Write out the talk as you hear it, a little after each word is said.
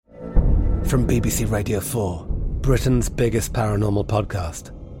From BBC Radio 4, Britain's biggest paranormal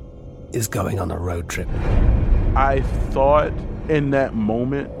podcast is going on a road trip. I thought in that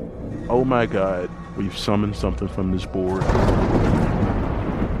moment, oh my God, we've summoned something from this board.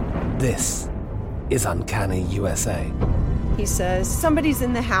 This is Uncanny USA. He says, somebody's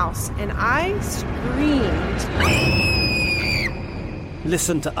in the house, and I screamed.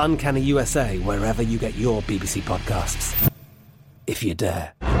 Listen to Uncanny USA wherever you get your BBC podcasts, if you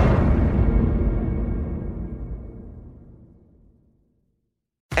dare.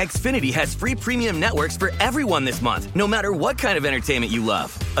 Xfinity has free premium networks for everyone this month, no matter what kind of entertainment you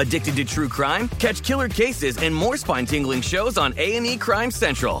love. Addicted to true crime? Catch killer cases and more spine-tingling shows on A&E Crime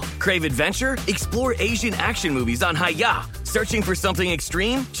Central. Crave adventure? Explore Asian action movies on Hi-YAH. Searching for something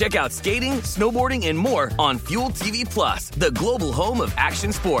extreme? Check out skating, snowboarding, and more on Fuel TV Plus, the global home of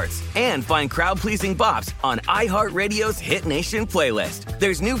action sports. And find crowd-pleasing bops on iHeartRadio's Hit Nation playlist.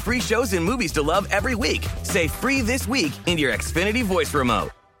 There's new free shows and movies to love every week. Say free this week in your Xfinity voice remote.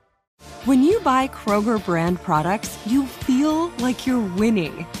 When you buy Kroger brand products, you feel like you're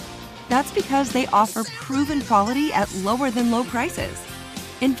winning. That's because they offer proven quality at lower than low prices.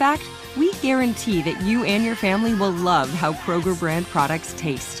 In fact, we guarantee that you and your family will love how Kroger brand products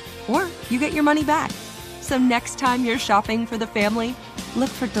taste, or you get your money back. So next time you're shopping for the family, look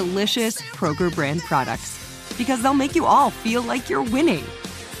for delicious Kroger brand products, because they'll make you all feel like you're winning.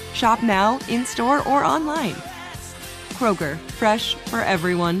 Shop now, in-store, or online. Kroger, fresh for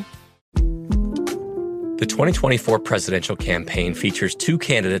everyone. The 2024 presidential campaign features two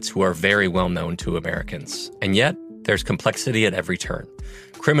candidates who are very well known to Americans. And yet, there's complexity at every turn.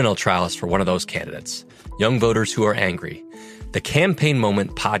 Criminal trials for one of those candidates. Young voters who are angry. The Campaign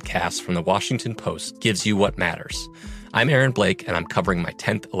Moment podcast from the Washington Post gives you what matters. I'm Aaron Blake, and I'm covering my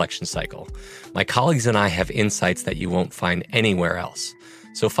 10th election cycle. My colleagues and I have insights that you won't find anywhere else.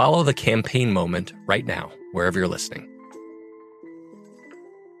 So follow The Campaign Moment right now, wherever you're listening.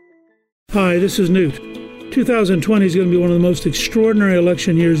 Hi, this is Newt. 2020 is going to be one of the most extraordinary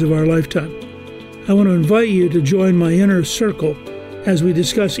election years of our lifetime. I want to invite you to join my inner circle as we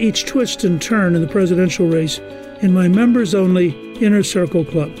discuss each twist and turn in the presidential race in my members-only Inner Circle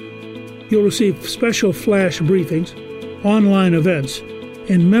Club. You'll receive special flash briefings, online events,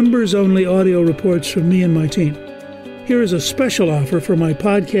 and members-only audio reports from me and my team. Here is a special offer for my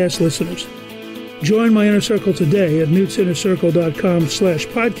podcast listeners. Join my Inner Circle today at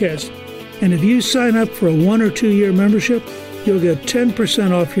newtsinnercircle.com/podcast. And if you sign up for a 1 or 2 year membership, you'll get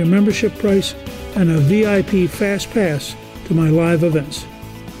 10% off your membership price and a VIP Fast Pass to my live events.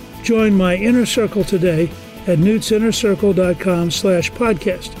 Join my Inner Circle today at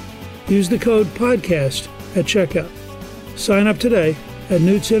newtsinnercircle.com/podcast. Use the code PODCAST at checkout. Sign up today at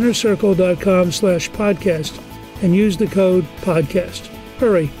newtsinnercircle.com/podcast and use the code PODCAST.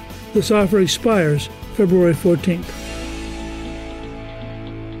 Hurry, this offer expires February 14th.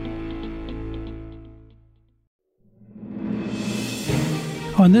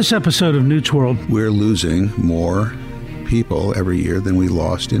 On this episode of Newt's World, we're losing more people every year than we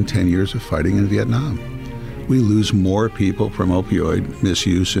lost in 10 years of fighting in Vietnam. We lose more people from opioid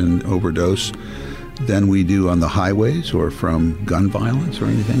misuse and overdose than we do on the highways or from gun violence or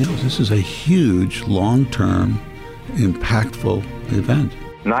anything else. This is a huge, long-term, impactful event.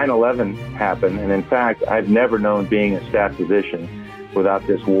 9/11 happened, and in fact, I've never known being a staff physician without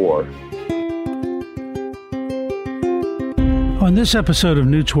this war. On this episode of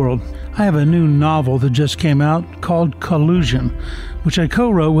Newt's World, I have a new novel that just came out called Collusion, which I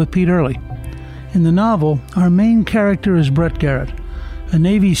co-wrote with Pete Early. In the novel, our main character is Brett Garrett, a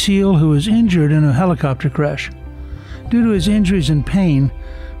Navy SEAL who is injured in a helicopter crash. Due to his injuries and pain,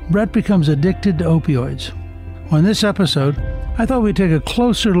 Brett becomes addicted to opioids. On this episode, I thought we'd take a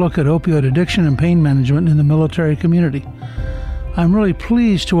closer look at opioid addiction and pain management in the military community. I'm really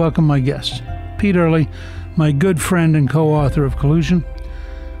pleased to welcome my guest, Pete Early, my good friend and co-author of Collusion,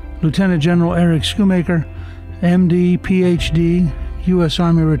 Lieutenant General Eric Schoomaker, MD, PhD, U.S.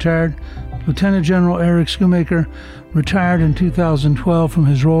 Army retired. Lieutenant General Eric Schoomaker retired in 2012 from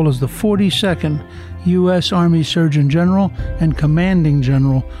his role as the 42nd U.S. Army Surgeon General and Commanding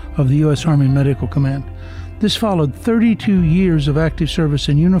General of the U.S. Army Medical Command. This followed 32 years of active service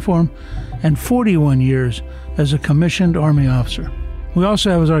in uniform and 41 years as a commissioned Army officer. We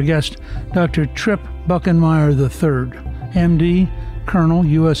also have as our guest Dr. Trip Buckenmeyer III, MD, Colonel,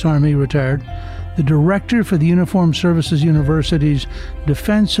 U.S. Army, retired, the Director for the Uniformed Services University's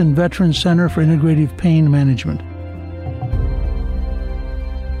Defense and Veterans Center for Integrative Pain Management.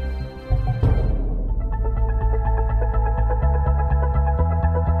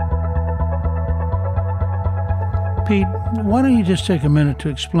 Pete, why don't you just take a minute to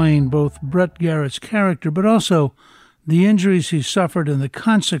explain both Brett Garrett's character, but also the injuries he suffered and the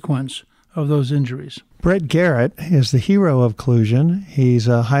consequence of those injuries? Brett Garrett is the hero of Collusion. He's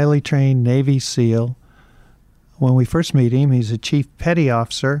a highly trained Navy SEAL. When we first meet him, he's a chief petty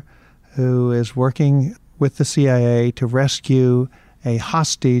officer who is working with the CIA to rescue a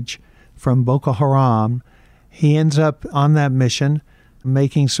hostage from Boko Haram. He ends up on that mission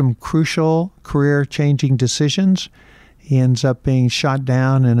making some crucial career-changing decisions. He ends up being shot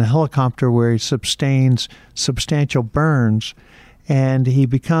down in a helicopter where he sustains substantial burns, and he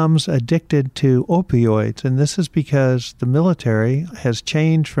becomes addicted to opioids. And this is because the military has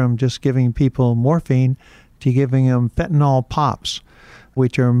changed from just giving people morphine to giving them fentanyl pops,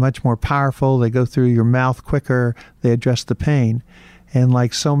 which are much more powerful. They go through your mouth quicker. They address the pain. And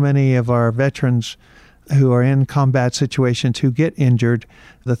like so many of our veterans who are in combat situations who get injured,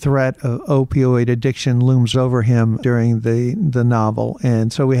 the threat of opioid addiction looms over him during the novel.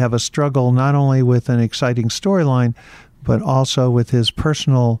 And so we have a struggle not only with an exciting storyline, but also with his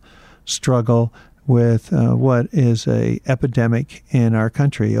personal struggle with what is an epidemic in our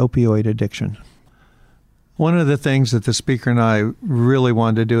country, opioid addiction. One of the things that the speaker and I really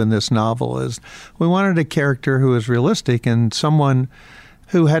wanted to do in this novel is we wanted a character who was realistic and someone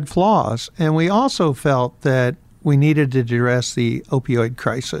who had flaws. And we also felt that we needed to address the opioid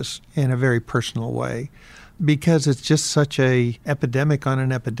crisis in a very personal way because it's just such an epidemic on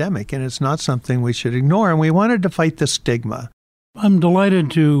an epidemic, and it's not something we should ignore. And we wanted to fight the stigma. I'm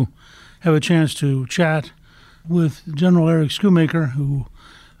delighted to have a chance to chat with General Eric Schoomaker, who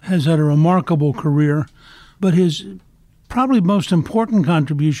has had a remarkable career, but his probably most important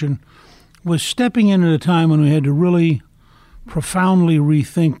contribution was stepping in at a time when we had to really profoundly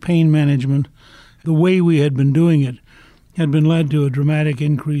rethink pain management. The way we had been doing it had been led to a dramatic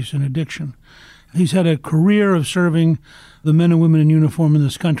increase in addiction. He's had a career of serving the men and women in uniform in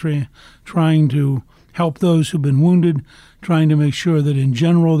this country, trying to help those who've been wounded, trying to make sure that in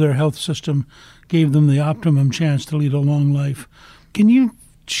general their health system gave them the optimum chance to lead a long life. Can you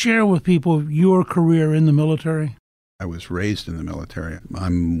share with people your career in the military? I was raised in the military.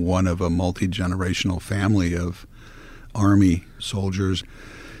 I'm one of a multi-generational family of Army soldiers.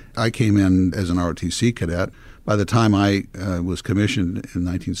 I came in as an ROTC cadet. By the time I was commissioned in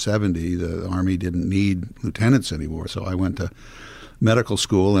 1970, the Army didn't need lieutenants anymore, so I went to medical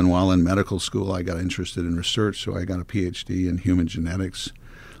school, and while in medical school I got interested in research, so I got a PhD in human genetics.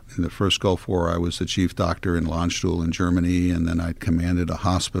 In the first Gulf War, I was the chief doctor in Landstuhl in Germany, and then I commanded a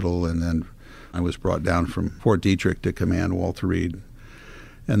hospital, and then I was brought down from Fort Detrick to command Walter Reed.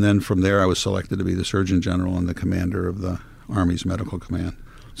 And then from there, I was selected to be the Surgeon General and the commander of the Army's Medical Command.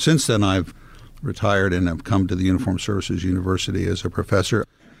 Since then, I've retired and have come to the Uniformed Services University as a professor.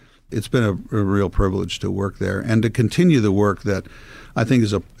 It's been a real privilege to work there and to continue the work that I think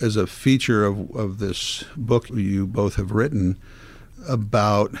is a feature of this book you both have written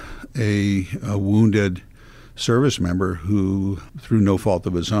about a wounded service member who, through no fault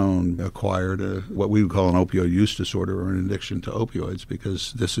of his own, acquired what we would call an opioid use disorder or an addiction to opioids,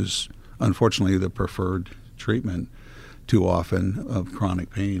 because this is unfortunately the preferred treatment too often of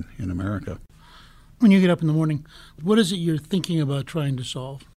chronic pain in America. When you get up in the morning, what is it you're thinking about trying to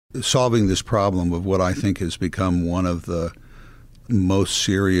solve? Solving this problem of what I think has become one of the most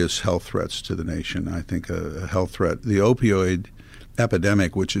serious health threats to the nation. I think a health threat, the opioid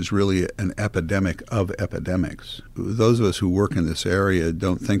epidemic, which is really an epidemic of epidemics. Those of us who work in this area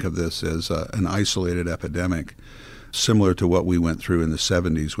don't think of this as an isolated epidemic, similar to what we went through in the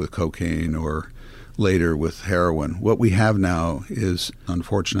 70s with cocaine or later with heroin. What we have now is,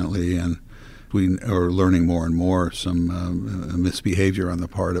 unfortunately, and we are learning more and more, some misbehavior on the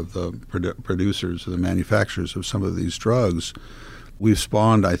part of the producers, the manufacturers of some of these drugs. We've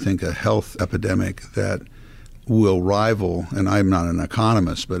spawned, I think, a health epidemic that will rival, and I'm not an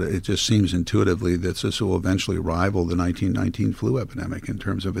economist, but it just seems intuitively that this will eventually rival the 1919 flu epidemic in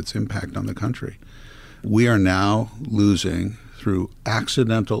terms of its impact on the country. We are now losing, through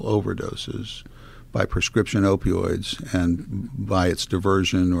accidental overdoses by prescription opioids and by its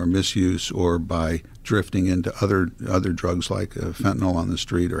diversion or misuse or by drifting into other drugs like fentanyl on the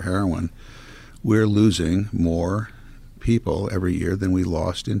street or heroin, we're losing more people every year than we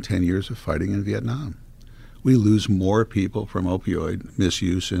lost in 10 years of fighting in Vietnam. We lose more people from opioid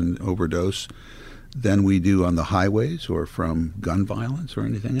misuse and overdose than we do on the highways or from gun violence or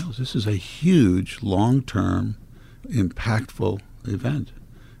anything else. This is a huge, long-term, impactful event.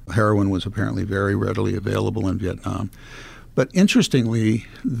 Heroin was apparently very readily available in Vietnam. But interestingly,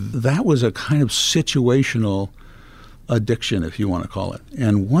 that was a kind of situational addiction, if you want to call it.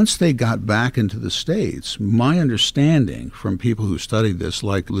 And once they got back into the States, my understanding from people who studied this,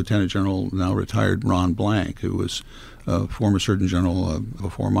 like Lieutenant General, now retired Ron Blank, who was a former Surgeon General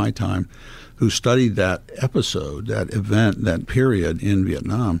before my time, who studied that episode, that event, that period in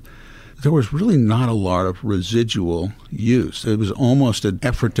Vietnam, there was really not a lot of residual use. It was almost an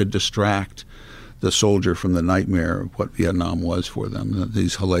effort to distract the soldier from the nightmare of what Vietnam was for them,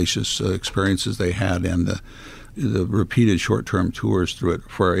 these hellacious experiences they had, and the repeated short-term tours through it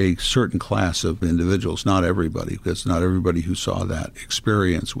for a certain class of individuals, not everybody, because not everybody who saw that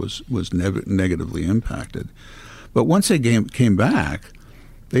experience was negatively impacted. But once they came back,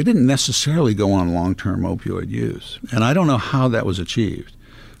 they didn't necessarily go on long-term opioid use. And I don't know how that was achieved.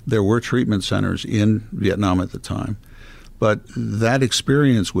 There were treatment centers in Vietnam at the time, but that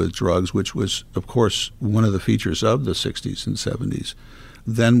experience with drugs, which was, of course, one of the features of the 60s and 70s,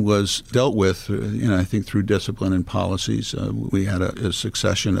 then was dealt with, I think, through discipline and policies. We had a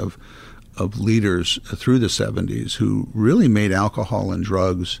succession of leaders through the 70s who really made alcohol and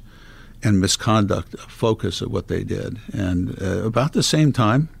drugs and misconduct a focus of what they did. And about the same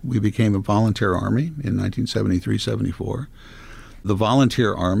time, we became a volunteer army in 1973-74. The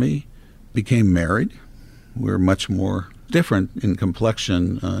volunteer army became married. We're much more different in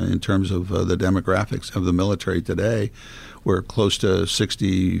complexion in terms of the demographics of the military today, where close to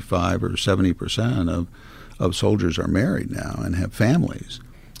 65 or 70% of soldiers are married now and have families.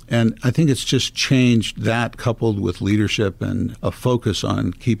 And I think it's just changed that, coupled with leadership and a focus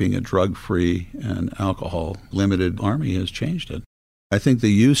on keeping a drug-free and alcohol-limited army has changed it. I think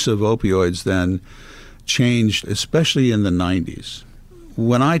the use of opioids then changed, especially in the 90s.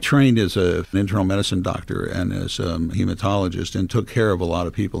 When I trained as an internal medicine doctor and as a hematologist and took care of a lot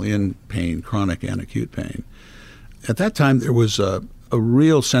of people in pain, chronic and acute pain, at that time there was a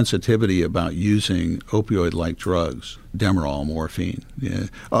real sensitivity about using opioid-like drugs, Demerol, morphine.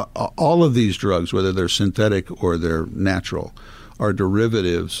 All of these drugs, whether they're synthetic or they're natural, are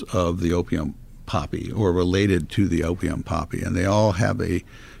derivatives of the opium poppy or related to the opium poppy, and they all have a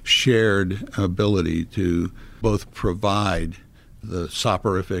shared ability to both provide the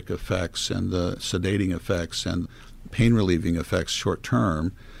soporific effects and the sedating effects and pain-relieving effects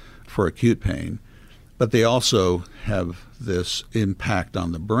short-term for acute pain. But they also have this impact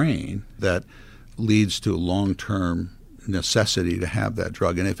on the brain that leads to a long-term necessity to have that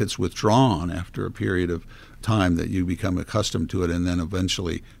drug. And if it's withdrawn after a period of time that you become accustomed to it and then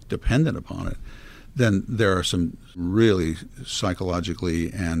eventually dependent upon it, then there are some really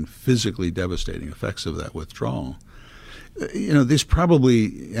psychologically and physically devastating effects of that withdrawal. This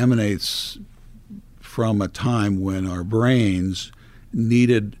probably emanates from a time when our brains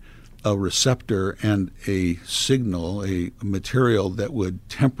needed a receptor and a signal, a material that would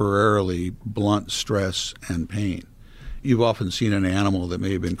temporarily blunt stress and pain. You've often seen an animal that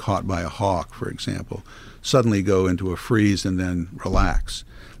may have been caught by a hawk, for example, suddenly go into a freeze and then relax.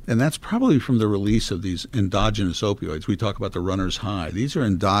 And that's probably from the release of these endogenous opioids. We talk about the runner's high. These are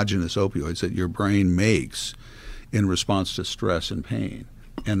endogenous opioids that your brain makes in response to stress and pain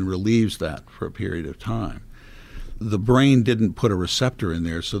and relieves that for a period of time. The brain didn't put a receptor in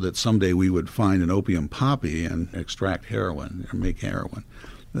there so that someday we would find an opium poppy and extract heroin or make heroin.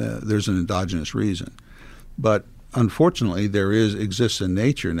 There's an endogenous reason. But unfortunately, there exists in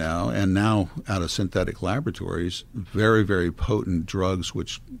nature now, and now out of synthetic laboratories, very, very potent drugs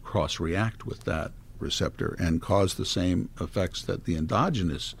which cross-react with that receptor and cause the same effects that the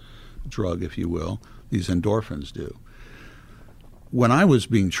endogenous drug, if you will, these endorphins do. When I was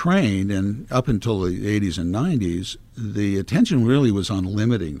being trained, and up until the 80s and 90s, the attention really was on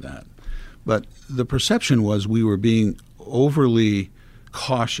limiting that. But the perception was we were being overly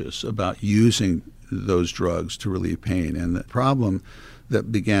cautious about using those drugs to relieve pain. And the problem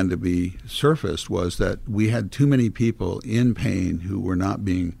that began to be surfaced was that we had too many people in pain who were not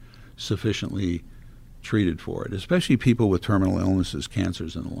being sufficiently treated for it, especially people with terminal illnesses,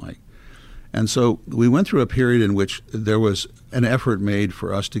 cancers, and the like. And so we went through a period in which there was an effort made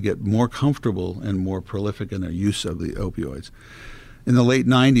for us to get more comfortable and more prolific in their use of the opioids. In the late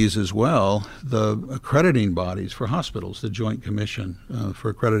 90s as well, the accrediting bodies for hospitals, the Joint Commission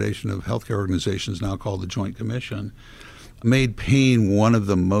for Accreditation of Healthcare Organizations, now called the Joint Commission, made pain one of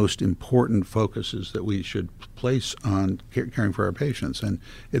the most important focuses that we should place on caring for our patients. And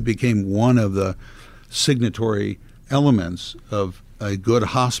it became one of the signatory elements of a good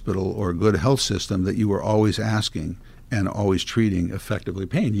hospital or a good health system that you were always asking and always treating effectively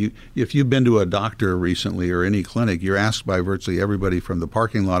pain. If you've been to a doctor recently or any clinic, you're asked by virtually everybody from the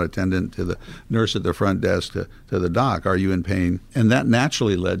parking lot attendant to the nurse at the front desk to the doc, are you in pain? And that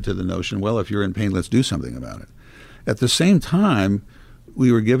naturally led to the notion, well, if you're in pain, let's do something about it. At the same time,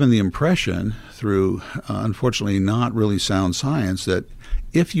 we were given the impression through, unfortunately, not really sound science that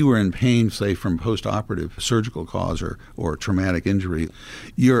if you were in pain, say, from post-operative surgical cause or traumatic injury,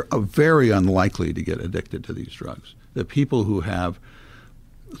 you're very unlikely to get addicted to these drugs. The people who have,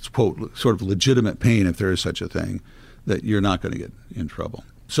 quote, sort of legitimate pain, if there is such a thing, that you're not going to get in trouble.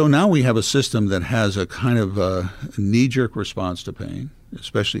 So now we have a system that has a kind of a knee-jerk response to pain,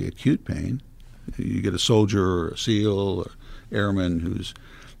 especially acute pain. You get a soldier or a SEAL or airman who's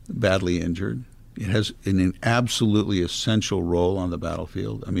badly injured. It has an absolutely essential role on the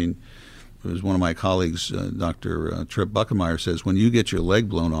battlefield. I mean, as one of my colleagues, Dr. Trip Buckemeyer, says, when you get your leg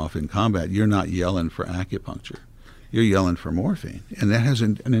blown off in combat, you're not yelling for acupuncture. You're yelling for morphine. And that has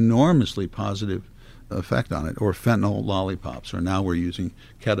an enormously positive effect on it. Or fentanyl lollipops, or now we're using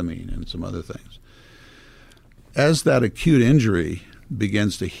ketamine and some other things. As that acute injury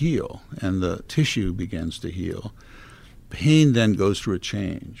begins to heal and the tissue begins to heal, pain then goes through a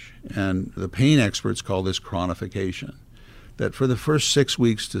change. And the pain experts call this chronification. That for the first 6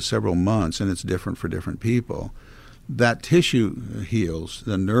 weeks to several months, and it's different for different people, that tissue heals,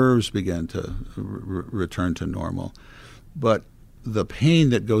 the nerves begin to return to normal. But the pain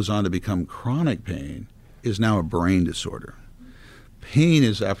that goes on to become chronic pain is now a brain disorder. Pain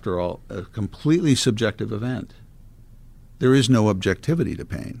is, after all, a completely subjective event. There is no objectivity to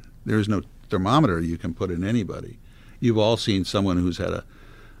pain. There is no thermometer you can put in anybody. You've all seen someone who's had a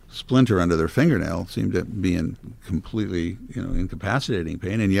splinter under their fingernail seem to be in completely, incapacitating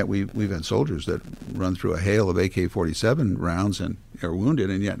pain, and yet we've had soldiers that run through a hail of AK-47 rounds and are wounded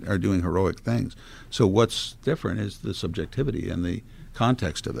and yet are doing heroic things. So what's different is the subjectivity and the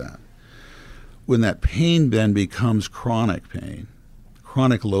context of that. When that pain then becomes chronic pain,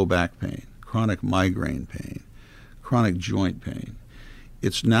 chronic low back pain, chronic migraine pain, chronic joint pain,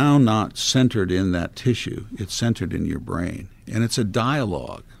 it's now not centered in that tissue, it's centered in your brain. And it's a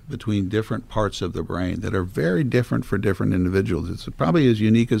dialogue between different parts of the brain that are very different for different individuals. It's probably as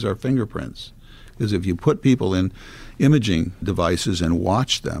unique as our fingerprints. Because if you put people in imaging devices and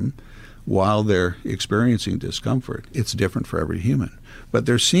watch them while they're experiencing discomfort, it's different for every human. But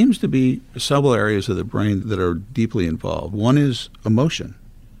there seems to be several areas of the brain that are deeply involved. One is emotion.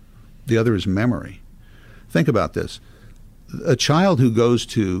 The other is memory. Think about this. A child who goes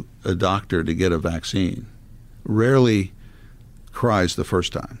to a doctor to get a vaccine rarely cries the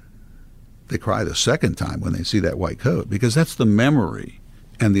first time. They cry the second time when they see that white coat, because that's the memory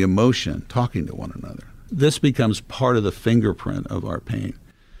and the emotion talking to one another. This becomes part of the fingerprint of our pain.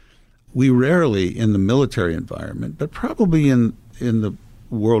 We rarely, in the military environment, but probably in the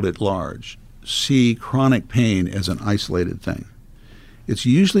world at large, see chronic pain as an isolated thing. It's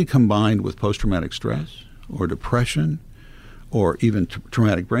usually combined with post-traumatic stress or depression or even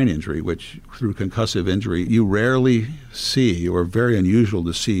traumatic brain injury, which through concussive injury, you rarely see, or very unusual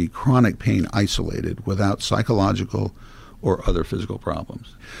to see, chronic pain isolated without psychological or other physical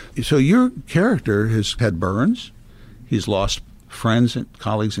problems. So your character has had burns, he's lost friends and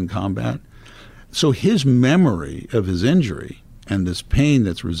colleagues in combat. So his memory of his injury and this pain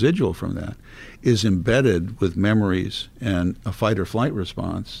that's residual from that is embedded with memories and a fight or flight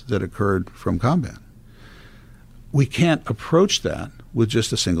response that occurred from combat. We can't approach that with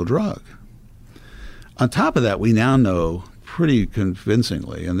just a single drug. On top of that, we now know pretty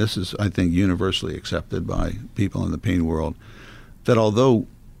convincingly, and this is, I think, universally accepted by people in the pain world, that although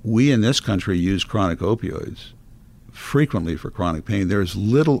we in this country use chronic opioids frequently for chronic pain, there is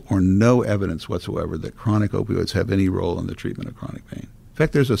little or no evidence whatsoever that chronic opioids have any role in the treatment of chronic pain. In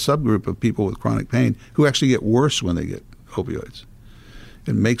fact, there's a subgroup of people with chronic pain who actually get worse when they get opioids.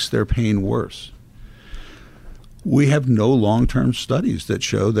 It makes their pain worse. We have no long-term studies that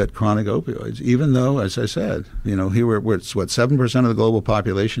show that chronic opioids, even though, as I said, here we're 7% of the global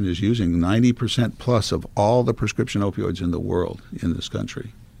population is using 90% plus of all the prescription opioids in the world in this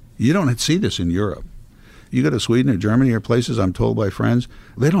country. You don't see this in Europe. You go to Sweden or Germany or places, I'm told by friends,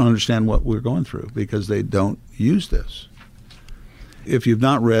 they don't understand what we're going through because they don't use this. If you've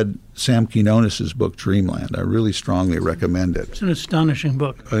not read Sam Quinones's book, Dreamland, I really strongly recommend it. It's an astonishing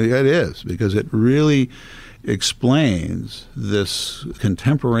book. It is, because it really explains this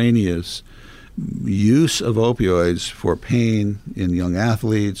contemporaneous use of opioids for pain in young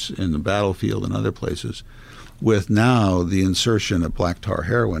athletes, in the battlefield and other places, with now the insertion of black tar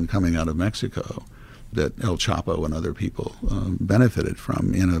heroin coming out of Mexico that El Chapo and other people benefited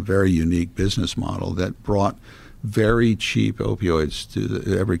from in a very unique business model that brought very cheap opioids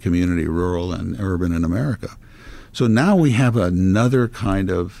to every community, rural and urban, in America. So now we have another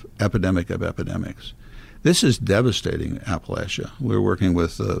kind of epidemic of epidemics. This is devastating Appalachia. We're working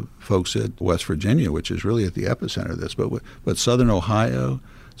with folks at West Virginia, which is really at the epicenter of this, but southern Ohio,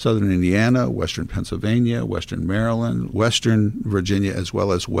 southern Indiana, western Pennsylvania, western Maryland, western Virginia, as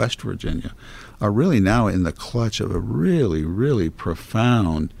well as West Virginia, are really now in the clutch of a really, really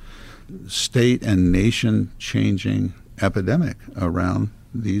profound state and nation-changing epidemic around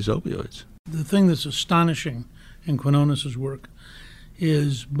these opioids. The thing that's astonishing in Quinones's work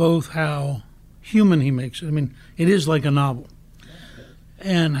is both how human he makes it. I mean, it is like a novel.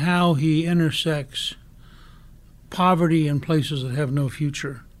 And how he intersects poverty in places that have no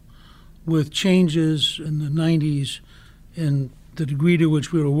future with changes in the 90s in the degree to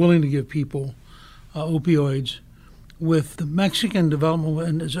which we were willing to give people opioids, with the Mexican development.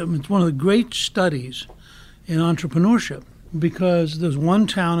 And it's one of the great studies in entrepreneurship, because there's one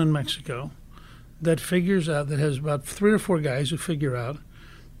town in Mexico that figures out, that has about 3 or 4 guys who figure out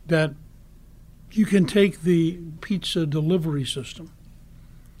that you can take the pizza delivery system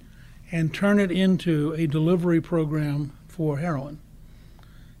and turn it into a delivery program for heroin.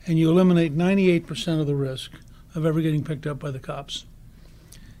 And you eliminate 98% of the risk of ever getting picked up by the cops.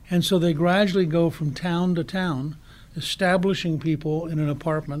 And so they gradually go from town to town, establishing people in an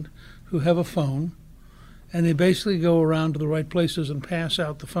apartment who have a phone, and they basically go around to the right places and pass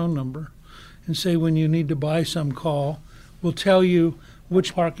out the phone number and say, when you need to buy some, call. We'll tell you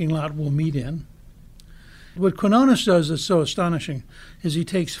which parking lot we'll meet in. What Quinones does that's so astonishing is he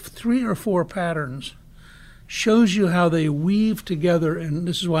takes 3 or 4 patterns, shows you how they weave together, and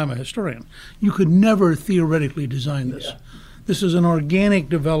this is why I'm a historian. You could never theoretically design this. Yeah. This is an organic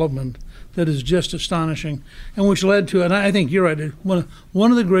development that is just astonishing, and which led to, and I think you're right,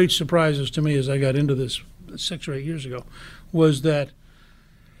 one of the great surprises to me as I got into this 6 or 8 years ago was that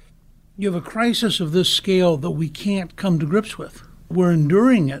you have a crisis of this scale that we can't come to grips with. We're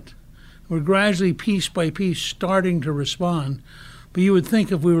enduring it. We're gradually, piece by piece, starting to respond. But you would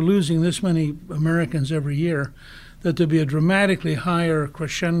think if we were losing this many Americans every year, that there'd be a dramatically higher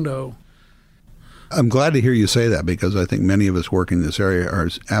crescendo. I'm glad to hear you say that, because I think many of us working in this area are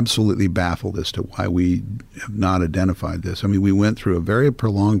absolutely baffled as to why we have not identified this. I mean, we went through a very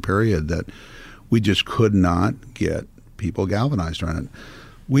prolonged period that we just could not get people galvanized around it.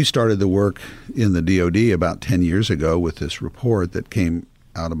 We started the work in the DOD about 10 years ago with this report that came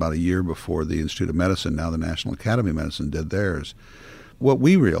out about a year before the Institute of Medicine, now the National Academy of Medicine, did theirs. What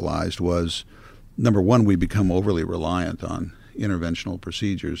we realized was, number one, we become overly reliant on interventional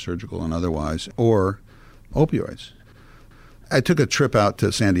procedures, surgical and otherwise, or opioids. I took a trip out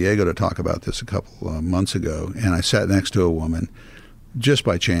to San Diego to talk about this a couple months ago, and I sat next to a woman, just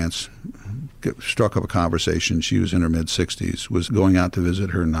by chance, struck up a conversation. She was in her mid-60s, was going out to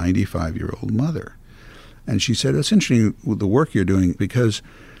visit her 95-year-old mother. And she said, it's interesting with the work you're doing, because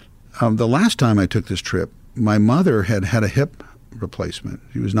the last time I took this trip, my mother had had a hip replacement.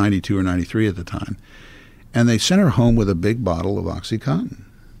 She was 92 or 93 at the time. And they sent her home with a big bottle of OxyContin.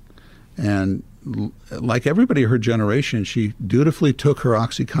 And like everybody of her generation, she dutifully took her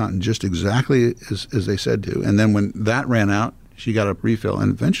OxyContin just exactly as they said to. And then when that ran out, she got a refill,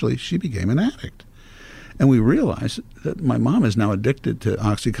 and eventually she became an addict. And we realized that my mom is now addicted to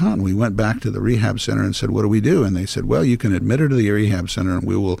OxyContin. We went back to the rehab center and said, what do we do? And they said, well, you can admit her to the rehab center and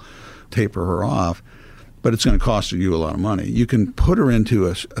we will taper her off, but it's going to cost you a lot of money. You can put her into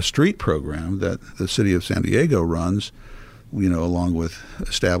a street program that the city of San Diego runs, along with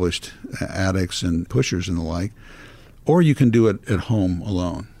established addicts and pushers and the like, or you can do it at home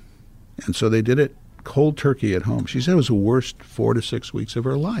alone. And so they did it cold turkey at home. She said it was the worst 4 to 6 weeks of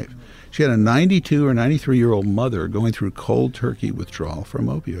her life. She had a 92 or 93-year-old mother going through cold turkey withdrawal from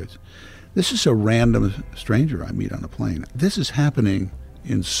opioids. This is a random stranger I meet on a plane. This is happening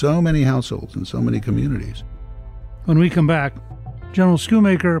in so many households, in so many communities. When we come back, General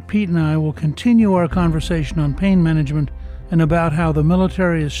Schoomaker, Pete, and I will continue our conversation on pain management and about how the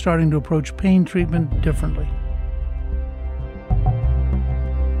military is starting to approach pain treatment differently.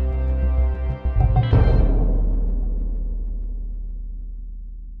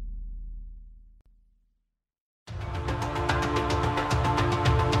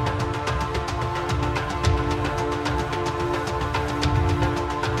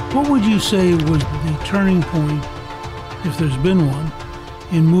 What would you say was the turning point, if there's been one,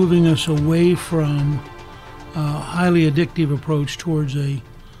 in moving us away from a highly addictive approach towards a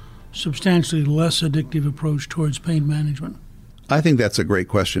substantially less addictive approach towards pain management? I think that's a great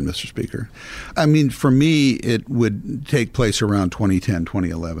question, Mr. Speaker. I mean, for me, it would take place around 2010,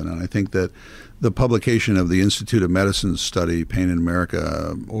 2011, and I think that the publication of the Institute of Medicine's study, Pain in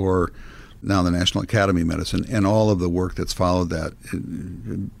America, or now the National Academy of Medicine, and all of the work that's followed that.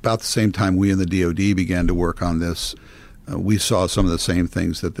 About the same time we in the DoD began to work on this, we saw some of the same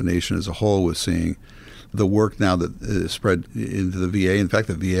things that the nation as a whole was seeing. The work now that spread into the VA, in fact,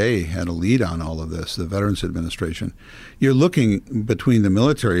 the VA had a lead on all of this, the Veterans Administration. You're looking between the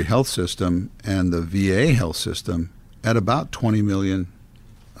military health system and the VA health system at about 20 million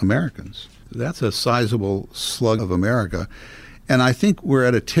Americans. That's a sizable slug of America. And I think we're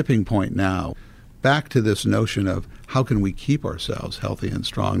at a tipping point now, back to this notion of how can we keep ourselves healthy and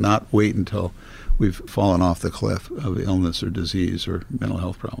strong, not wait until we've fallen off the cliff of illness or disease or mental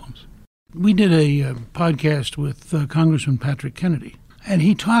health problems. We did a podcast with Congressman Patrick Kennedy, and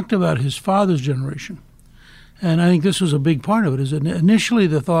he talked about his father's generation. And I think this was a big part of it. Is that initially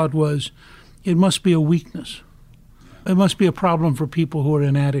the thought was it must be a weakness. It must be a problem for people who are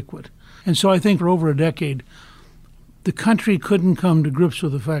inadequate. And so I think for over a decade, the country couldn't come to grips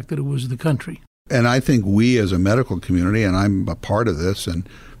with the fact that it was the country. And I think we as a medical community, and I'm a part of this, and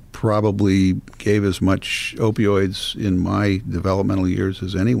probably gave as much opioids in my developmental years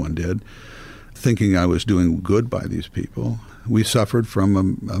as anyone did, thinking I was doing good by these people. We suffered from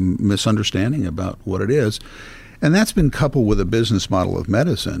a misunderstanding about what it is. And that's been coupled with a business model of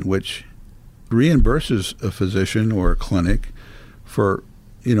medicine, which reimburses a physician or a clinic for,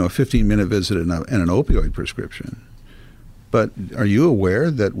 a 15-minute visit and an opioid prescription. But are you aware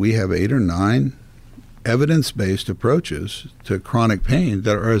that we have 8 or 9 evidence-based approaches to chronic pain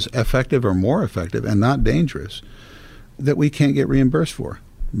that are as effective or more effective and not dangerous that we can't get reimbursed for?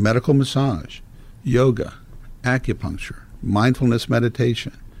 Medical massage, yoga, acupuncture, mindfulness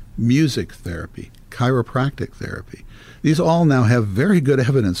meditation, music therapy, chiropractic therapy. These all now have very good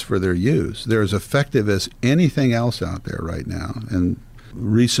evidence for their use. They're as effective as anything else out there right now. And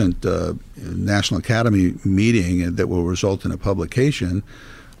recent National Academy meeting that will result in a publication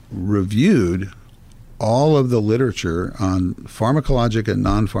reviewed all of the literature on pharmacologic and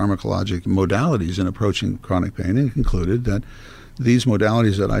non-pharmacologic modalities in approaching chronic pain and concluded that these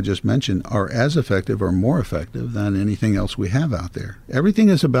modalities that I just mentioned are as effective or more effective than anything else we have out there. Everything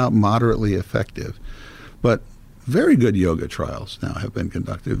is about moderately effective, but very good yoga trials now have been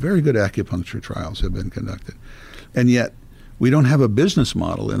conducted. Very good acupuncture trials have been conducted. And yet we don't have a business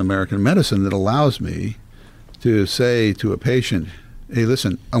model in American medicine that allows me to say to a patient, hey,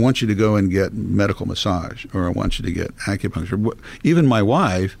 listen, I want you to go and get medical massage, or I want you to get acupuncture. Even my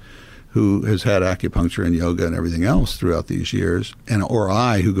wife, who has had acupuncture and yoga and everything else throughout these years, or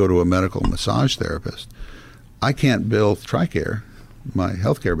I, who go to a medical massage therapist, I can't bill TRICARE, my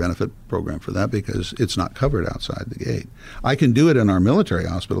healthcare benefit program, for that because it's not covered outside the gate. I can do it in our military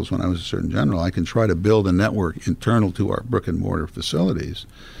hospitals when I was a Surgeon General. I can try to build a network internal to our brick and mortar facilities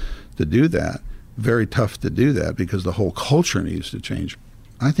to do that. Very tough to do that because the whole culture needs to change.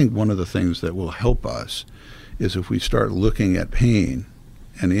 I think one of the things that will help us is if we start looking at pain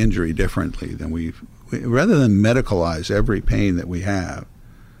and injury differently than rather than medicalize every pain that we have.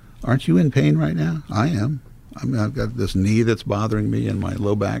 Aren't you in pain right now? I am. I've got this knee that's bothering me and my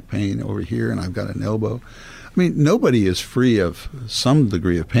low back pain over here, and I've got an elbow. I mean, nobody is free of some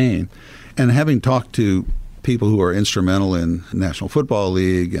degree of pain. And having talked to people who are instrumental in National Football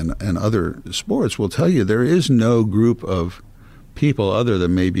League and other sports will tell you there is no group of people other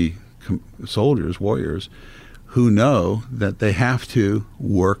than maybe soldiers, warriors, who know that they have to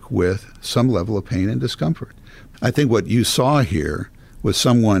work with some level of pain and discomfort. I think what you saw here was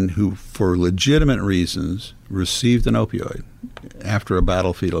someone who, for legitimate reasons, received an opioid after a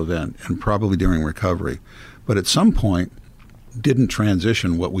battlefield event and probably during recovery, but at some point didn't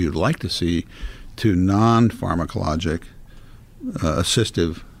transition what we would like to see to non-pharmacologic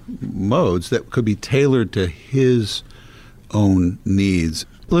assistive modes that could be tailored to his own needs.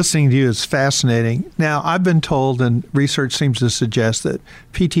 Listening to you is fascinating. Now, I've been told, and research seems to suggest, that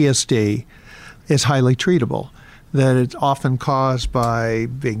PTSD is highly treatable, that it's often caused by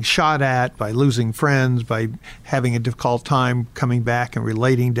being shot at, by losing friends, by having a difficult time coming back and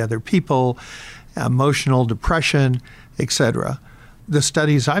relating to other people, emotional depression, etc. The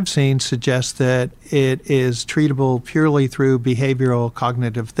studies I've seen suggest that it is treatable purely through behavioral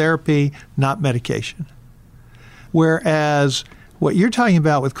cognitive therapy, not medication. Whereas what you're talking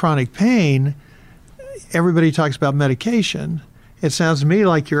about with chronic pain, everybody talks about medication. It sounds to me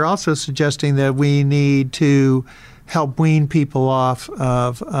like you're also suggesting that we need to help wean people off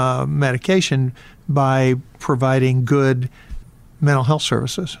of medication by providing good mental health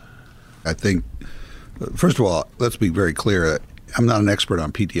services. I think, first of all, let's be very clear. I'm not an expert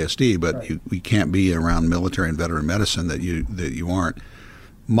on PTSD, but right. We can't be around military and veteran medicine that you aren't.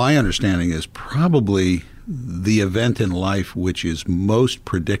 My understanding is probably the event in life which is most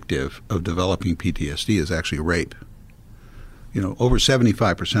predictive of developing PTSD is actually rape. Over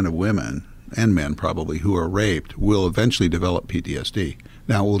 75% of women, and men probably, who are raped will eventually develop PTSD.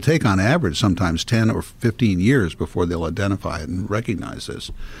 Now, it will take on average sometimes 10 or 15 years before they'll identify it and recognize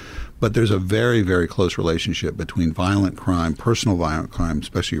this. But there's a very, very close relationship between violent crime, personal violent crime,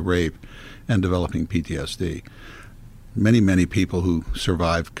 especially rape, and developing PTSD. Many, many people who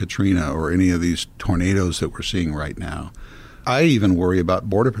survived Katrina or any of these tornadoes that we're seeing right now. I even worry about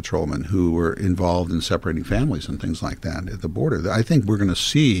border patrolmen who were involved in separating families and things like that at the border. I think we're going to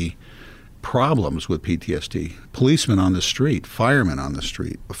see problems with PTSD. Policemen on the street, firemen on the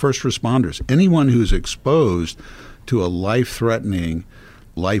street, first responders, anyone who's exposed to a life-threatening,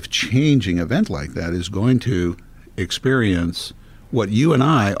 life-changing event like that is going to experience what you and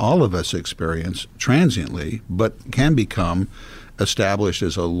I, all of us experience transiently, but can become established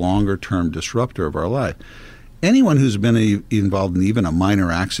as a longer-term disruptor of our life. Anyone who's been involved in even a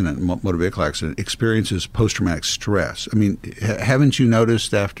minor accident, motor vehicle accident, experiences post-traumatic stress. I mean, haven't you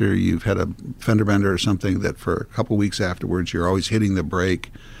noticed after you've had a fender bender or something that for a couple weeks afterwards you're always hitting the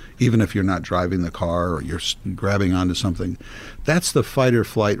brake, even if you're not driving the car or you're grabbing onto something? That's the fight or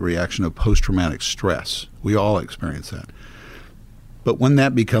flight reaction of post-traumatic stress. We all experience that. But when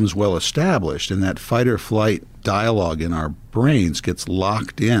that becomes well established and that fight or flight dialogue in our brains gets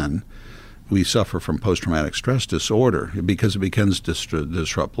locked in, we suffer from post-traumatic stress disorder because it begins to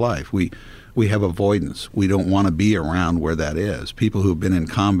disrupt life. We have avoidance. We don't want to be around where that is. People who have been in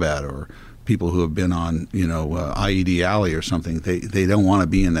combat or people who have been on, IED Alley or something, they don't want to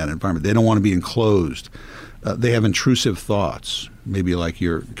be in that environment. They don't want to be enclosed. They have intrusive thoughts, maybe like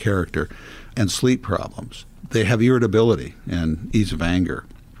your character, and sleep problems. They have irritability and ease of anger.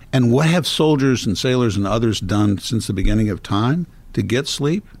 And what have soldiers and sailors and others done since the beginning of time to get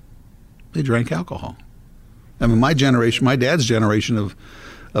sleep? They drank alcohol. I mean, my generation, my dad's generation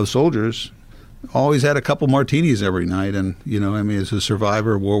of soldiers always had a couple martinis every night. And, as a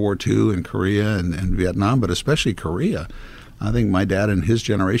survivor of World War II and Korea and Vietnam, but especially Korea, I think my dad and his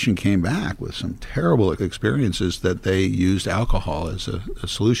generation came back with some terrible experiences that they used alcohol as a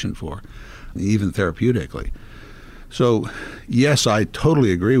solution for, even therapeutically. So, yes, I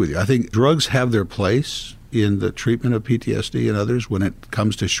totally agree with you. I think drugs have their place in the treatment of PTSD and others when it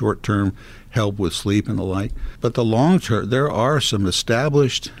comes to short-term help with sleep and the like. But the long-term, there are some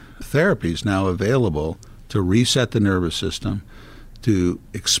established therapies now available to reset the nervous system, to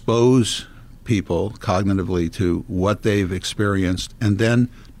expose people cognitively to what they've experienced, and then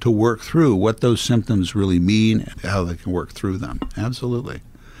to work through what those symptoms really mean and how they can work through them. Absolutely.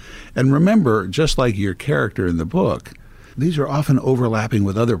 And remember, just like your character in the book, these are often overlapping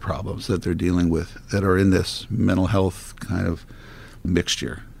with other problems that they're dealing with that are in this mental health kind of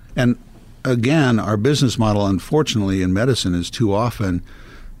mixture. And again, our business model, unfortunately, in medicine is too often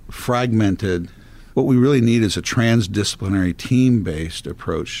fragmented. What we really need is a transdisciplinary team-based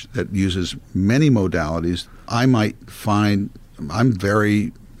approach that uses many modalities. I might find I'm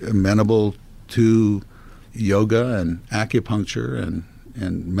very amenable to yoga and acupuncture and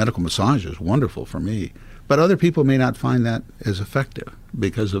medical massage is wonderful for me. But other people may not find that as effective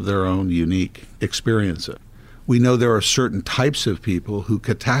because of their own unique experience. We know there are certain types of people who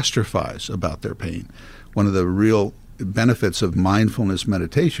catastrophize about their pain. One of the real benefits of mindfulness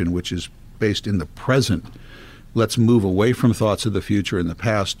meditation, which is based in the present, let's move away from thoughts of the future and the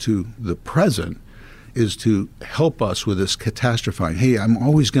past to the present, is to help us with this catastrophizing. Hey, I'm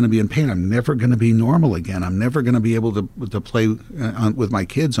always going to be in pain. I'm never going to be normal again. I'm never going to be able to play with my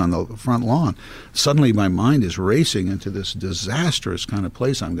kids on the front lawn. Suddenly my mind is racing into this disastrous kind of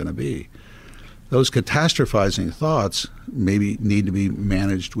place I'm going to be. Those catastrophizing thoughts maybe need to be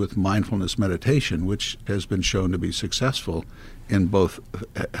managed with mindfulness meditation, which has been shown to be successful in both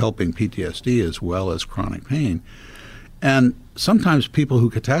helping PTSD as well as chronic pain. And sometimes people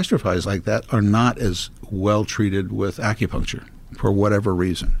who catastrophize like that are not as well treated with acupuncture for whatever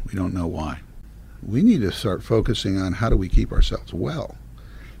reason. We don't know why. We need to start focusing on how do we keep ourselves well.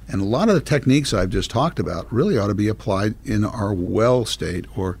 And a lot of the techniques I've just talked about really ought to be applied in our well state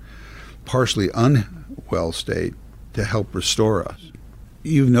or partially unwell state to help restore us.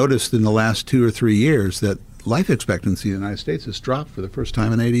 You've noticed in the last 2 or 3 years that life expectancy in the United States has dropped for the first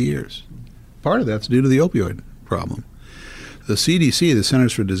time in 80 years. Part of that's due to the opioid problem. The CDC, the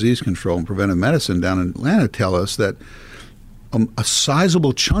Centers for Disease Control and Preventive Medicine down in Atlanta, tell us that a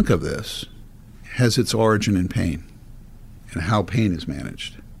sizable chunk of this has its origin in pain and how pain is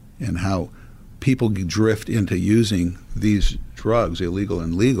managed and how people drift into using these drugs, illegal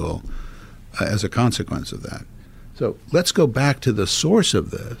and legal, as a consequence of that. So let's go back to the source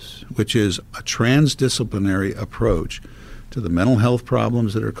of this, which is a transdisciplinary approach to the mental health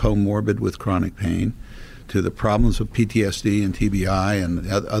problems that are comorbid with chronic pain, to the problems of PTSD and TBI and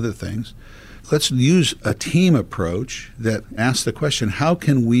other things. Let's use a team approach that asks the question, how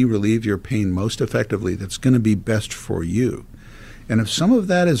can we relieve your pain most effectively that's going to be best for you? And if some of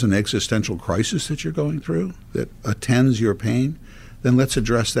that is an existential crisis that you're going through that attends your pain, then let's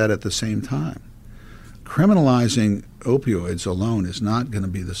address that at the same time. Criminalizing opioids alone is not going to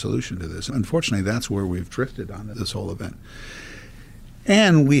be the solution to this. Unfortunately, that's where we've drifted on this whole event.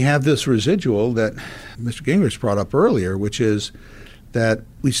 And we have this residual that Mr. Gingrich brought up earlier, which is that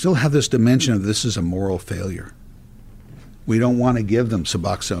we still have this dimension of this is a moral failure. We don't want to give them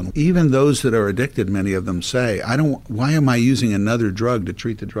Suboxone. Even those that are addicted, many of them say, why am I using another drug to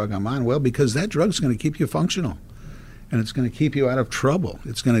treat the drug I'm on? Well, because that drug's going to keep you functional. And it's going to keep you out of trouble.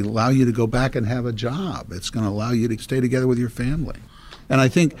 It's going to allow you to go back and have a job. It's going to allow you to stay together with your family. And I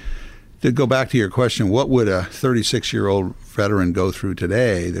think, to go back to your question, what would a 36-year-old veteran go through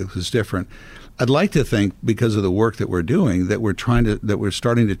today that was different? I'd like to think, because of the work that we're doing, that we're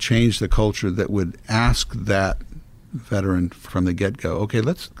starting to change the culture that would ask that veteran from the get-go, okay,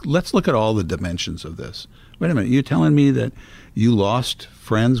 let's look at all the dimensions of this. Wait a minute, you're telling me that you lost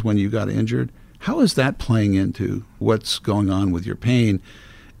friends when you got injured? How is that playing into what's going on with your pain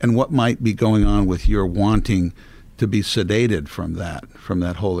and what might be going on with your wanting to be sedated from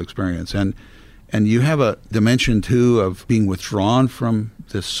that whole experience? And you have a dimension, too, of being withdrawn from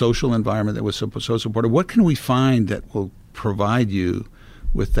this social environment that was so supportive. What can we find that will provide you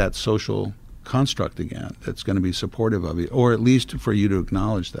with that social construct again that's going to be supportive of you, or at least for you to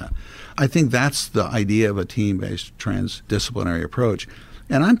acknowledge that? I think that's the idea of a team-based transdisciplinary approach.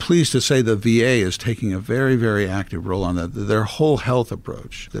 And I'm pleased to say the VA is taking a very, very active role on that. Their whole health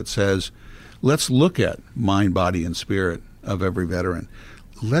approach that says, let's look at mind, body, and spirit of every veteran.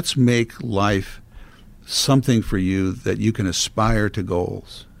 Let's make life something for you that you can aspire to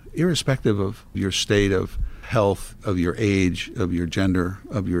goals, irrespective of your state of health, of your age, of your gender,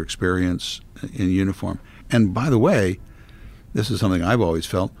 of your experience in uniform. And by the way, this is something I've always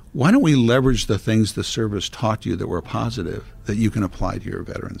felt, why don't we leverage the things the service taught you that were positive that you can apply to your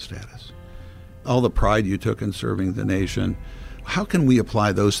veteran status? All the pride you took in serving the nation, how can we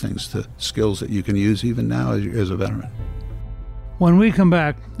apply those things to skills that you can use even now as a veteran? When we come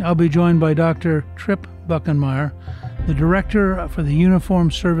back, I'll be joined by Dr. Trip Buckenmeyer, the director for the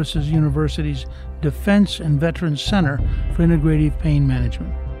Uniformed Services University's Defense and Veterans Center for Integrative Pain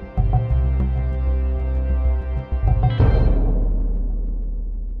Management.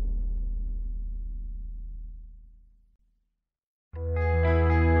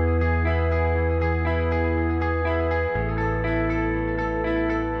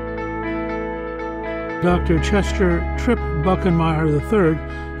 Dr. Chester Trip Buckenmeyer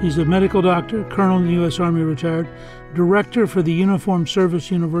III. He's a medical doctor, colonel in the U.S. Army retired, director for the Uniformed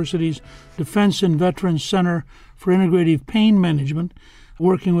Service University's Defense and Veterans Center for Integrative Pain Management,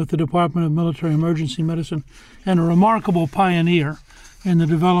 working with the Department of Military Emergency Medicine, and a remarkable pioneer in the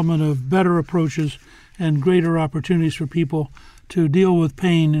development of better approaches and greater opportunities for people to deal with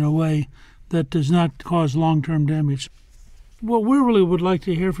pain in a way that does not cause long-term damage. What we really would like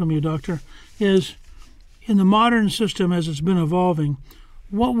to hear from you, Doctor, is in the modern system as it's been evolving,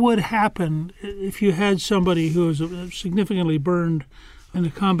 what would happen if you had somebody who is significantly burned in a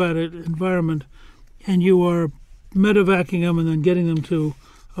combat environment and you are medevacing them and then getting them to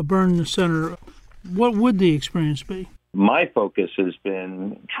a burn center? What would the experience be? My focus has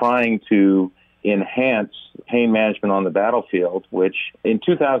been trying to enhance pain management on the battlefield, which in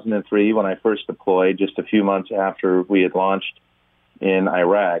 2003, when I first deployed, just a few months after we had launched in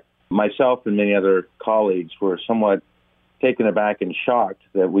Iraq, myself and many other colleagues were somewhat taken aback and shocked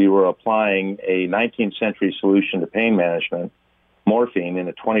that we were applying a 19th century solution to pain management, morphine, in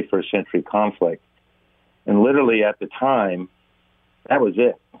a 21st century conflict. And literally at the time, that was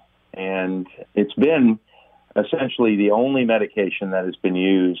it. And it's been essentially the only medication that has been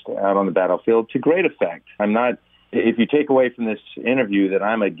used out on the battlefield to great effect. If you take away from this interview that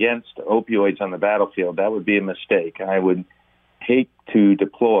I'm against opioids on the battlefield, that would be a mistake. I would hate to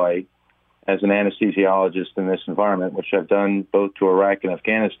deploy as an anesthesiologist in this environment, which I've done both to Iraq and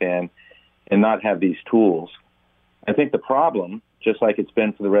Afghanistan, and not have these tools. I think the problem, just like it's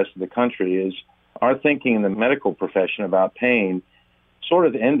been for the rest of the country, is our thinking in the medical profession about pain sort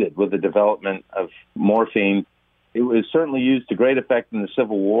of ended with the development of morphine. It was certainly used to great effect in the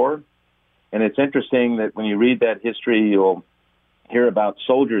Civil War, and it's interesting that when you read that history, you'll hear about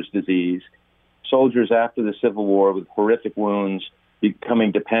soldiers' disease, soldiers after the Civil War with horrific wounds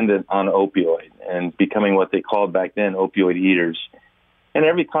becoming dependent on opioid. and becoming what they called back then opioid eaters. And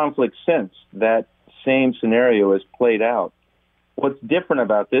every conflict since, that same scenario has played out. What's different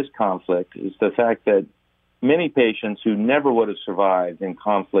about this conflict is the fact that many patients who never would have survived in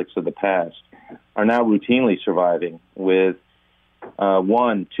conflicts of the past are now routinely surviving with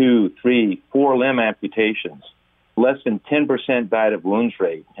 1, 2, 3, 4 limb amputations. Less than 10% diet of wounds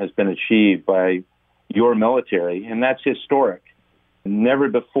rate has been achieved by your military, and that's historic. Never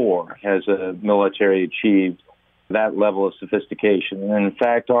before has a military achieved that level of sophistication. And in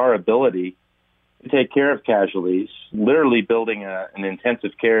fact, our ability to take care of casualties, literally building an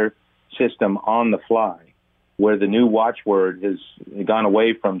intensive care system on the fly, where the new watchword has gone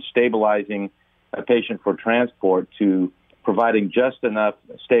away from stabilizing a patient for transport to providing just enough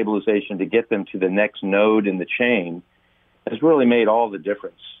stabilization to get them to the next node in the chain, has really made all the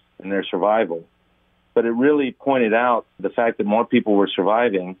difference in their survival. But it really pointed out the fact that more people were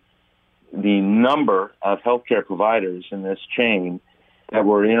surviving, the number of healthcare providers in this chain that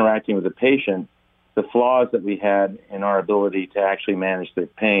were interacting with the patient, the flaws that we had in our ability to actually manage their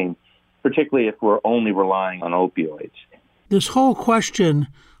pain, particularly if we're only relying on opioids. This whole question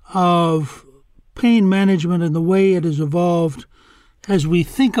of pain management and the way it has evolved as we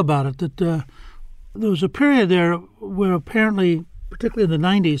think about it, that there was a period there where apparently, particularly in the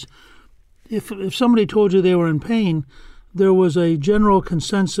 90s, if somebody told you they were in pain, there was a general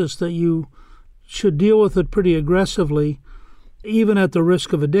consensus that you should deal with it pretty aggressively, even at the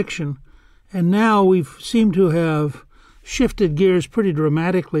risk of addiction. And now we've seemed to have shifted gears pretty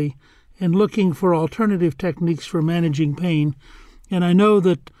dramatically in looking for alternative techniques for managing pain. And I know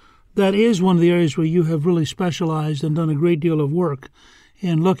that that is one of the areas where you have really specialized and done a great deal of work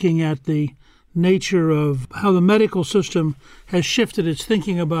in looking at the nature of how the medical system has shifted its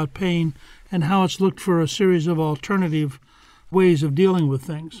thinking about pain and how it's looked for a series of alternative ways of dealing with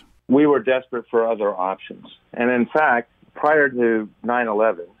things. We were desperate for other options. And in fact, prior to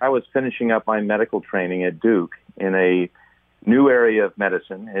 9/11, I was finishing up my medical training at Duke in a new area of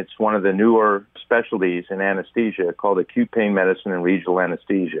medicine. It's one of the newer specialties in anesthesia called acute pain medicine and regional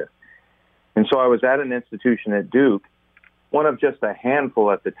anesthesia. And so I was at an institution at Duke, one of just a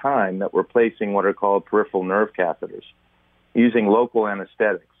handful at the time that were placing what are called peripheral nerve catheters, using local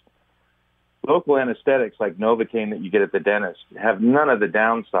anesthetics. Local anesthetics like Novocaine that you get at the dentist have none of the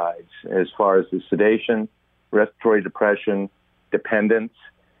downsides as far as the sedation, respiratory depression, dependence,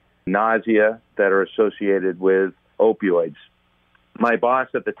 nausea that are associated with opioids. My boss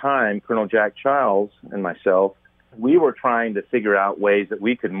at the time, Colonel Jack Childs, and myself, we were trying to figure out ways that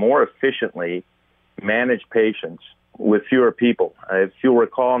we could more efficiently manage patients with fewer people. If you'll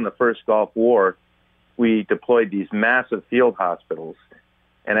recall, in the first Gulf War, we deployed these massive field hospitals.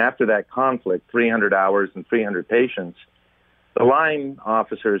 And after that conflict, 300 hours and 300 patients, the line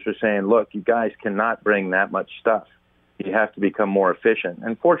officers were saying, look, you guys cannot bring that much stuff. You have to become more efficient.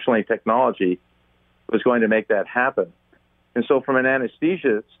 And fortunately, technology was going to make that happen. And so from an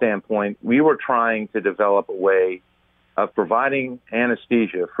anesthesia standpoint, we were trying to develop a way of providing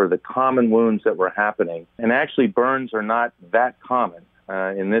anesthesia for the common wounds that were happening. And actually, burns are not that common.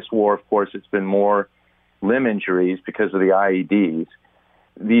 In this war, of course, it's been more limb injuries because of the IEDs.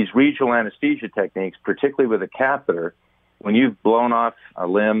 These regional anesthesia techniques, particularly with a catheter, when you've blown off a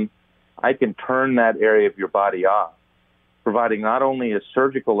limb, I can turn that area of your body off, providing not only a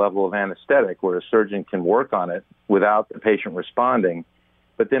surgical level of anesthetic where a surgeon can work on it without the patient responding,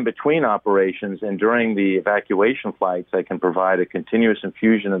 but then between operations and during the evacuation flights, I can provide a continuous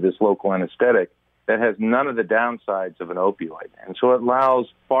infusion of this local anesthetic that has none of the downsides of an opioid. And so it allows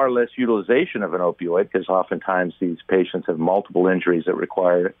far less utilization of an opioid because oftentimes these patients have multiple injuries that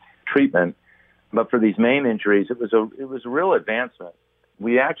require treatment. But for these main injuries, it was a real advancement.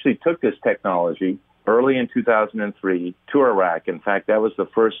 We actually took this technology early in 2003 to Iraq. In fact, that was the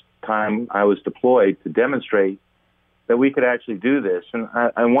first time I was deployed to demonstrate that we could actually do this. And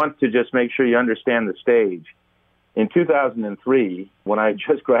I want to just make sure you understand the stage. In 2003, when I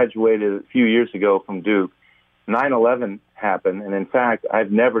just graduated a few years ago from Duke, 9/11 happened. And in fact,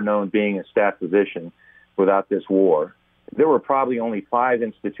 I've never known being a staff physician without this war. There were probably only 5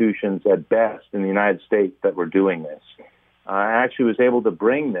 institutions at best in the United States that were doing this. I actually was able to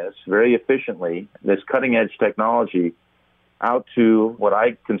bring this very efficiently, this cutting-edge technology, out to what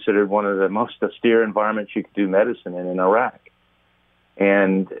I considered one of the most austere environments you could do medicine in Iraq.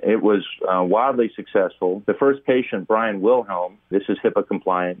 And it was wildly successful. The first patient, Brian Wilhelm, this is HIPAA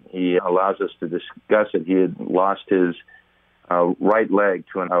compliant. He allows us to discuss it. He had lost his right leg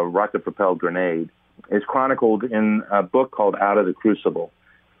to a rocket-propelled grenade. It's chronicled in a book called Out of the Crucible.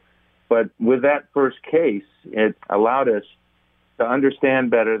 But with that first case, it allowed us to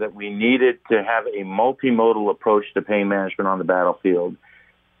understand better that we needed to have a multimodal approach to pain management on the battlefield.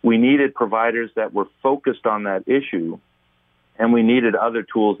 We needed providers that were focused on that issue, and we needed other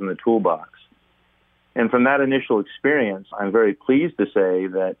tools in the toolbox. And from that initial experience, I'm very pleased to say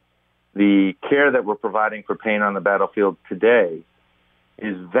that the care that we're providing for pain on the battlefield today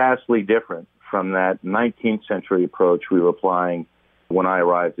is vastly different from that 19th century approach we were applying when I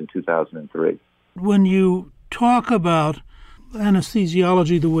arrived in 2003. When you talk about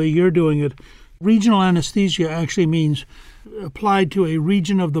anesthesiology the way you're doing it, regional anesthesia actually means applied to a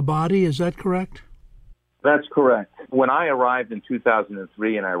region of the body. Is that correct? That's correct. When I arrived in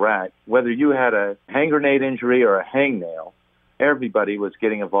 2003 in Iraq, whether you had a hand grenade injury or a hangnail, everybody was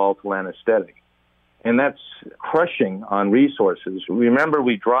getting a volatile anesthetic. And that's crushing on resources. Remember,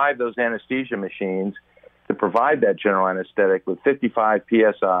 we drive those anesthesia machines to provide that general anesthetic with 55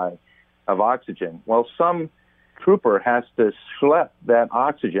 psi of oxygen. Well, some trooper has to schlep that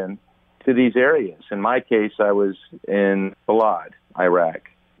oxygen to these areas. In my case, I was in Balad, Iraq.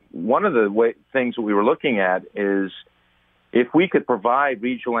 One of the things that we were looking at is if we could provide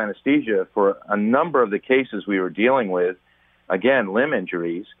regional anesthesia for a number of the cases we were dealing with, again, limb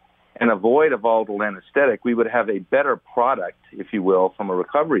injuries, and avoid a volatile anesthetic, we would have a better product, if you will, from a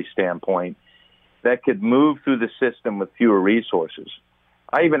recovery standpoint that could move through the system with fewer resources.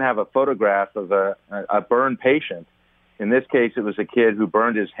 I even have a photograph of a burn patient. In this case, it was a kid who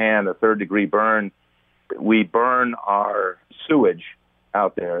burned his hand, a third-degree burn. We burn our sewage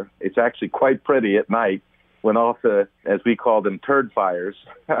out there. It's actually quite pretty at night when all the, as we call them, turd fires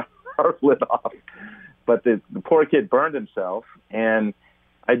are lit off. But the poor kid burned himself, and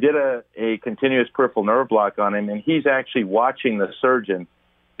I did a continuous peripheral nerve block on him, and he's actually watching the surgeon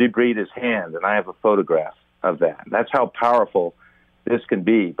debride his hand, and I have a photograph of that. That's how powerful this can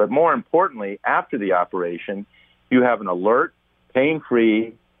be. But more importantly, after the operation, you have an alert,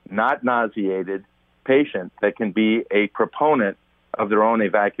 pain-free, not nauseated patient that can be a proponent of their own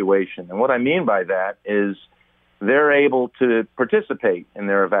evacuation. And what I mean by that is they're able to participate in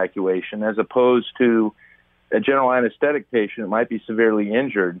their evacuation as opposed to a general anesthetic patient might be severely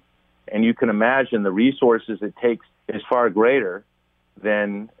injured, and you can imagine the resources it takes is far greater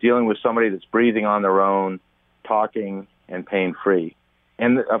than dealing with somebody that's breathing on their own, talking, and pain-free.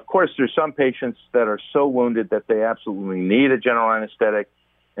 And, of course, there's some patients that are so wounded that they absolutely need a general anesthetic,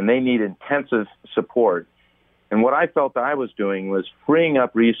 and they need intensive support. And what I felt I was doing was freeing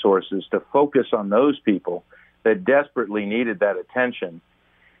up resources to focus on those people that desperately needed that attention,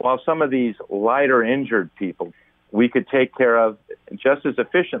 while some of these lighter injured people we could take care of just as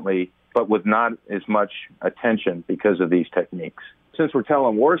efficiently, but with not as much attention because of these techniques. Since we're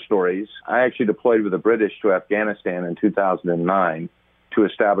telling war stories, I actually deployed with the British to Afghanistan in 2009 to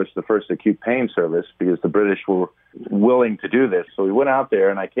establish the first acute pain service because the British were willing to do this. So we went out there,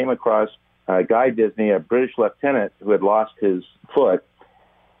 and I came across Guy Disney, a British lieutenant who had lost his foot,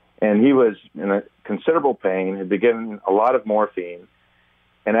 and he was in a considerable pain, had been given a lot of morphine.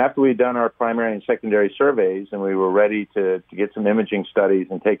 And after we'd done our primary and secondary surveys and we were ready to get some imaging studies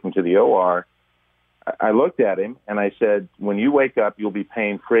and take him to the OR, I looked at him and I said, when you wake up, you'll be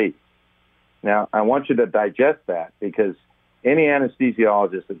pain-free. Now, I want you to digest that because any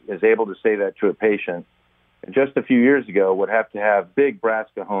anesthesiologist that is able to say that to a patient just a few years ago would have to have big brass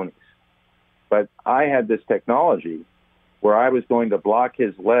cojones. But I had this technology where I was going to block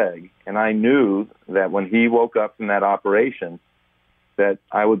his leg, and I knew that when he woke up from that operation, that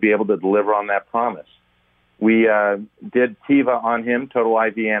I would be able to deliver on that promise. We did TIVA on him, total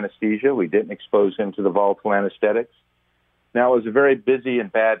IV anesthesia. We didn't expose him to the volatile anesthetics. Now, it was a very busy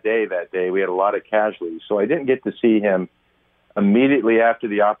and bad day that day. We had a lot of casualties, so I didn't get to see him immediately after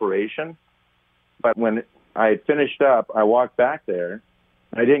the operation. But when I had finished up, I walked back there.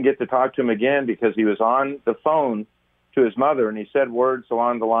 I didn't get to talk to him again because he was on the phone to his mother, and he said words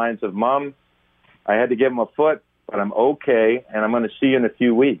along the lines of, "Mom, I had to give him a foot, but I'm okay, and I'm going to see you in a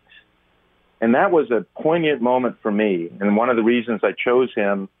few weeks." And that was a poignant moment for me, and one of the reasons I chose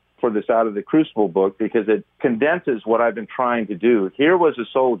him for this Out of the Crucible book, because it condenses what I've been trying to do. Here was a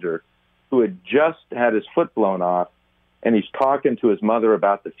soldier who had just had his foot blown off, and he's talking to his mother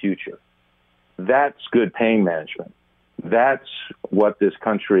about the future. That's good pain management. That's what this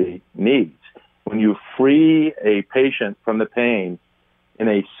country needs. When you free a patient from the pain in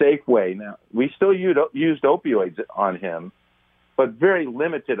a safe way. Now, we still used opioids on him, but very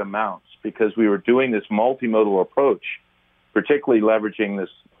limited amounts because we were doing this multimodal approach, particularly leveraging this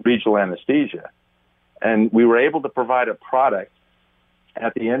regional anesthesia. And we were able to provide a product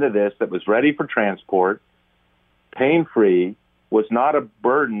at the end of this that was ready for transport, pain-free, was not a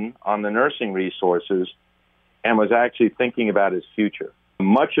burden on the nursing resources, and was actually thinking about his future.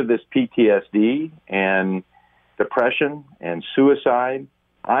 Much of this PTSD and depression and suicide,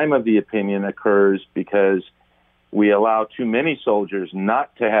 I'm of the opinion, occurs because we allow too many soldiers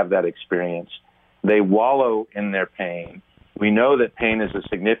not to have that experience. They wallow in their pain. We know that pain is a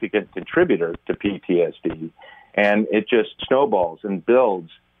significant contributor to PTSD, and it just snowballs and builds.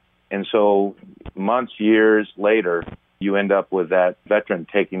 And so months, years later, you end up with that veteran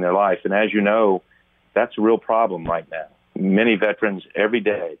taking their life. And as you know, that's a real problem right now. Many veterans every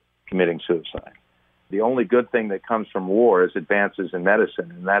day committing suicide. The only good thing that comes from war is advances in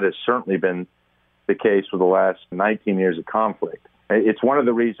medicine, and that has certainly been the case for the last 19 years of conflict. It's one of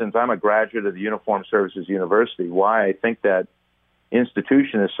the reasons I'm a graduate of the Uniformed Services University, why I think that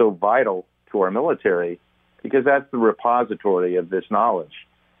institution is so vital to our military, because that's the repository of this knowledge,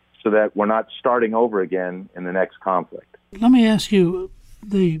 so that we're not starting over again in the next conflict. Let me ask you,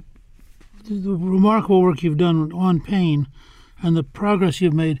 the remarkable work you've done on pain and the progress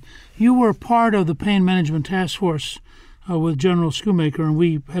you've made. You were part of the Pain Management Task Force with General Schoomaker, and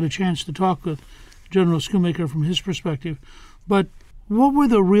we had a chance to talk with General Schoomaker from his perspective. But what were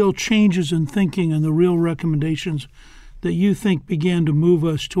the real changes in thinking and the real recommendations that you think began to move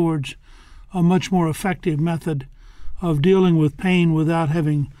us towards a much more effective method of dealing with pain without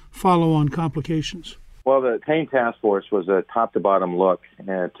having follow-on complications? Well, the Pain Task Force was a top-to-bottom look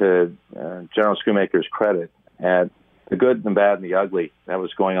to General Schoomaker's credit at the good, the bad, and the ugly that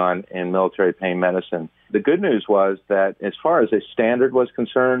was going on in military pain medicine. The good news was that as far as a standard was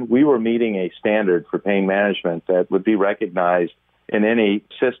concerned, we were meeting a standard for pain management that would be recognized in any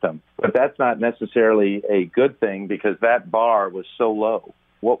system. But that's not necessarily a good thing because that bar was so low.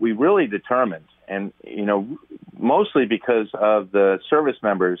 What we really determined, and mostly because of the service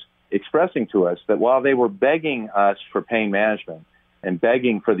members expressing to us that while they were begging us for pain management and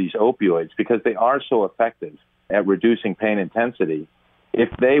begging for these opioids because they are so effective at reducing pain intensity, if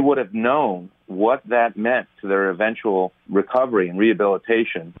they would have known what that meant to their eventual recovery and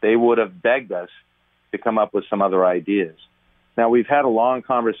rehabilitation, they would have begged us to come up with some other ideas. Now, we've had a long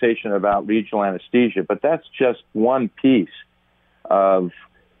conversation about regional anesthesia, but that's just one piece of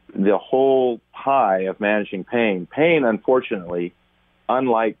the whole pie of managing pain. Pain, unfortunately,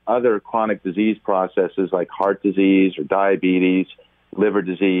 unlike other chronic disease processes like heart disease or diabetes, liver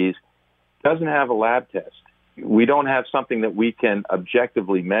disease, doesn't have a lab test. We don't have something that we can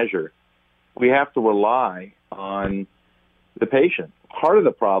objectively measure. We have to rely on the patient. Part of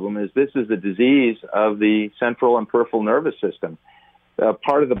the problem is this is a disease of the central and peripheral nervous system,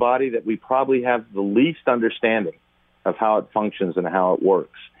 part of the body that we probably have the least understanding of how it functions and how it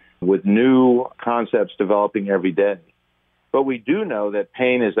works, with new concepts developing every day. But we do know that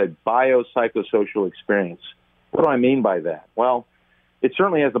pain is a biopsychosocial experience. What do I mean by that? Well, it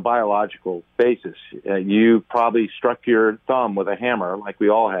certainly has a biological basis. You probably struck your thumb with a hammer, like we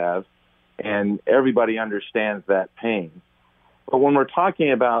all have, and everybody understands that pain. But when we're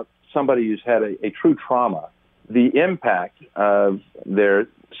talking about somebody who's had a true trauma, the impact of their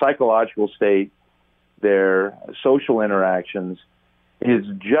psychological state, their social interactions, is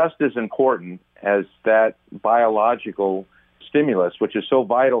just as important as that biological stimulus, which is so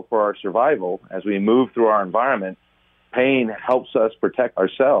vital for our survival as we move through our environment. Pain helps us protect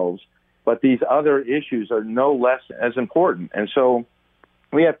ourselves, but these other issues are no less as important. And so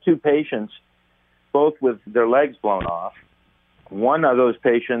we have two patients, both with their legs blown off. One of those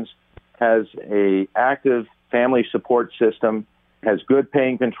patients has an active family support system, has good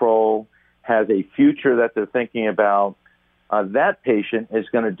pain control, has a future that they're thinking about. That patient is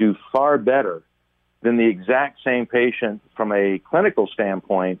going to do far better than the exact same patient from a clinical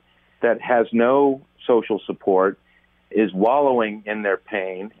standpoint that has no social support, is wallowing in their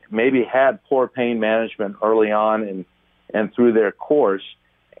pain, maybe had poor pain management early on and through their course,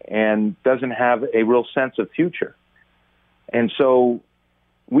 and doesn't have a real sense of future. And so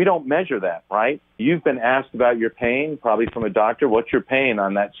we don't measure that, right? You've been asked about your pain, probably from a doctor. What's your pain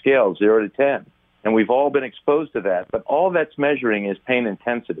on that scale, 0 to 10? And we've all been exposed to that. But all that's measuring is pain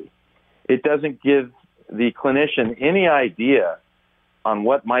intensity. It doesn't give the clinician any idea on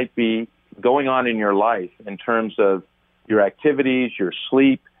what might be going on in your life in terms of your activities, your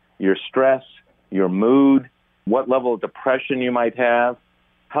sleep, your stress, your mood, what level of depression you might have,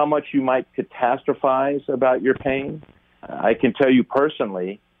 how much you might catastrophize about your pain. I can tell you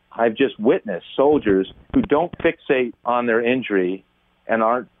personally, I've just witnessed soldiers who don't fixate on their injury and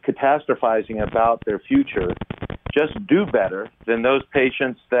aren't catastrophizing about their future just do better than those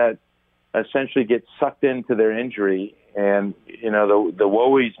patients that essentially get sucked into their injury and, the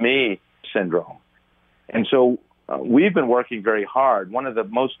woe is me syndrome. And so we've been working very hard. One of the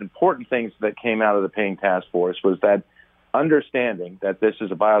most important things that came out of the pain task force was that understanding that this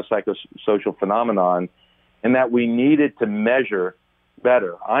is a biopsychosocial phenomenon and that we needed to measure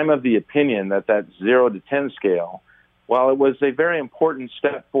better. I'm of the opinion that 0 to 10 scale, while it was a very important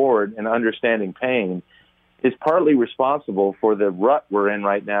step forward in understanding pain, is partly responsible for the rut we're in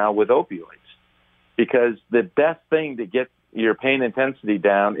right now with opioids. Because the best thing to get your pain intensity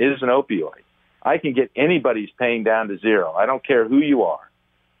down is an opioid. I can get anybody's pain down to 0. I don't care who you are.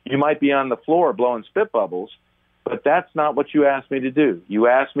 You might be on the floor blowing spit bubbles, but that's not what you asked me to do. You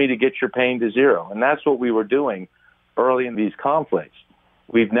asked me to get your pain to 0, and that's what we were doing early in these conflicts.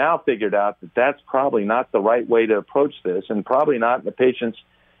 We've now figured out that that's probably not the right way to approach this and probably not in the patient's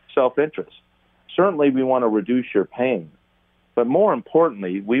self-interest. Certainly, we want to reduce your pain, but more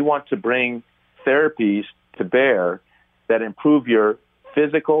importantly, we want to bring therapies to bear that improve your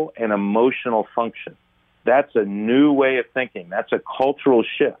physical and emotional function. That's a new way of thinking. That's a cultural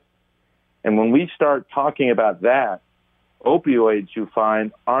shift. And when we start talking about that, opioids, you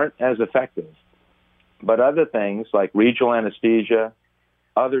find, aren't as effective. But other things like regional anesthesia,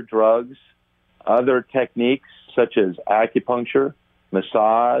 other drugs, other techniques such as acupuncture,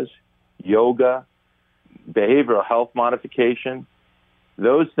 massage, yoga, behavioral health modification,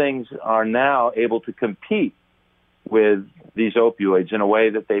 those things are now able to compete with these opioids in a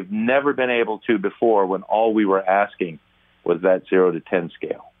way that they've never been able to before, when all we were asking was that 0 to 10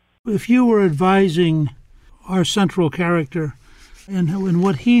 scale. If you were advising our central character and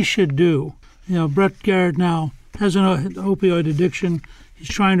what he should do, Brett Garrett now has an opioid addiction. He's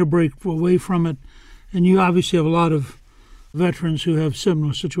trying to break away from it. And you obviously have a lot of veterans who have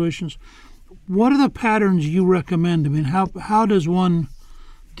similar situations. What are the patterns you recommend? I mean, how does one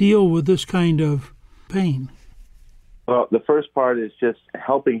deal with this kind of pain? Well, the first part is just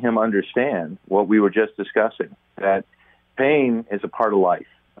helping him understand what we were just discussing, that pain is a part of life.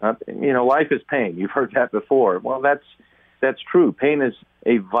 Life is pain. You've heard that before. Well, that's true. Pain is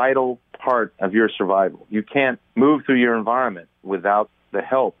a vital part of your survival. You can't move through your environment without the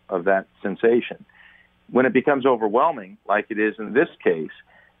help of that sensation. When it becomes overwhelming, like it is in this case,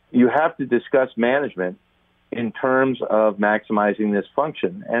 you have to discuss management in terms of maximizing this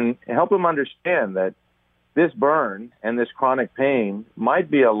function and help him understand that this burn and this chronic pain might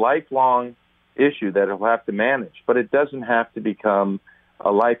be a lifelong issue that he'll have to manage, but it doesn't have to become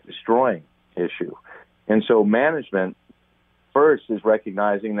a life-destroying issue. And so management first is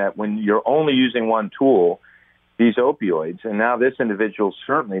recognizing that when you're only using one tool, these opioids, and now this individual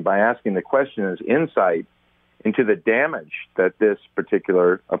certainly, by asking the question, is insight into the damage that this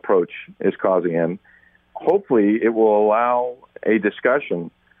particular approach is causing him. Hopefully it will allow a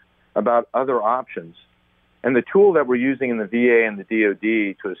discussion about other options. And the tool that we're using in the VA and the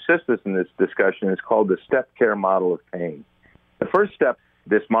DoD to assist us in this discussion is called the step care model of pain. The first step,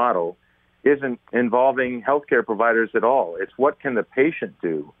 this model, isn't involving healthcare providers at all. It's what can the patient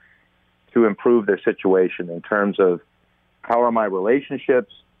do to improve their situation in terms of how are my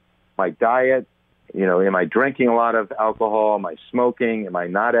relationships, my diet, am I drinking a lot of alcohol, am I smoking, am I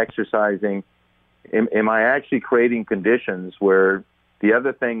not exercising, am I actually creating conditions where the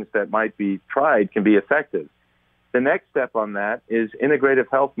other things that might be tried can be effective. The next step on that is integrative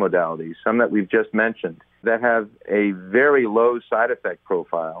health modalities, some that we've just mentioned, that have a very low side effect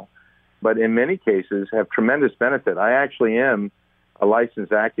profile, but in many cases have tremendous benefit. I actually am a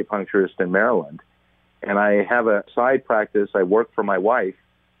licensed acupuncturist in Maryland, and I have a side practice. I work for my wife,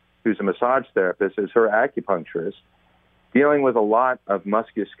 who's a massage therapist, as her acupuncturist, dealing with a lot of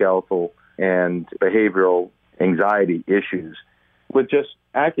musculoskeletal and behavioral anxiety issues with just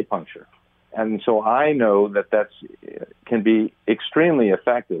acupuncture. And so I know that can be extremely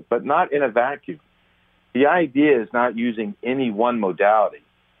effective, but not in a vacuum. The idea is not using any one modality.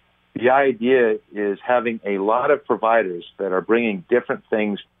 The idea is having a lot of providers that are bringing different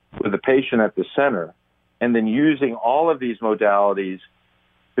things with the patient at the center, and then using all of these modalities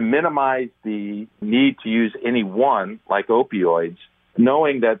to minimize the need to use any one, like opioids,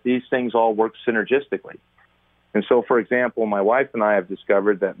 knowing that these things all work synergistically. And so, for example, my wife and I have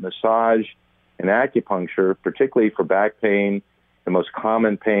discovered that massage and acupuncture, particularly for back pain, the most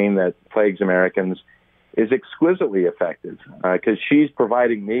common pain that plagues Americans, is exquisitely effective because she's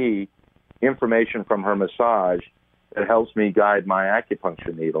providing me information from her massage that helps me guide my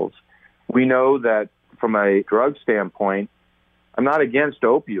acupuncture needles. We know that from a drug standpoint, I'm not against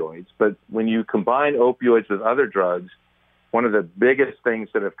opioids, but when you combine opioids with other drugs, one of the biggest things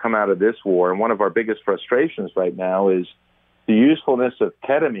that have come out of this war, and one of our biggest frustrations right now, is the usefulness of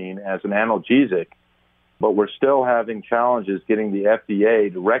ketamine as an analgesic, but we're still having challenges getting the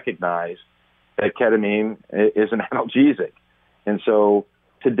FDA to recognize that ketamine is an analgesic. And so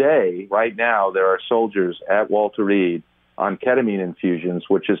today, right now, there are soldiers at Walter Reed on ketamine infusions,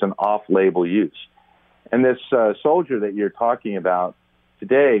 which is an off-label use. And this soldier that you're talking about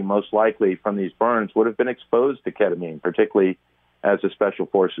today, most likely from these burns, would have been exposed to ketamine, particularly as a Special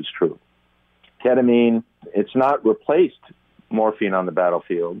Forces troop. Ketamine, it's not replaced morphine on the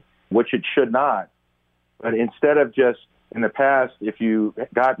battlefield, which it should not. But instead of just, in the past, if you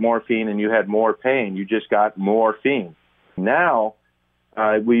got morphine and you had more pain, you just got morphine. Now,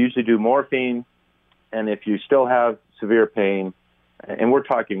 we usually do morphine, and if you still have severe pain, and we're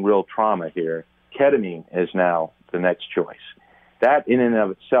talking real trauma here, ketamine is now the next choice. That in and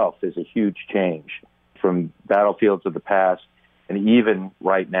of itself is a huge change from battlefields of the past and even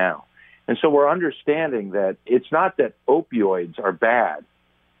right now. And so we're understanding that it's not that opioids are bad.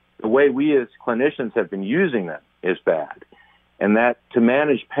 The way we as clinicians have been using them is bad. And that to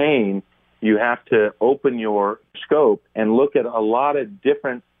manage pain, you have to open your scope and look at a lot of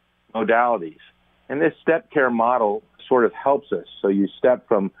different modalities. And this step care model sort of helps us. So you step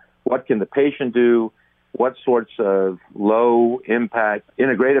from what can the patient do, what sorts of low impact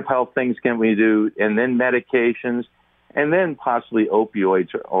integrative health things can we do, and then medications, and then possibly opioids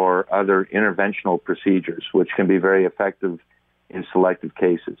or other interventional procedures, which can be very effective in selective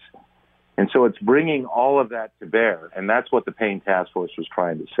cases. And so it's bringing all of that to bear, and that's what the Pain Task Force was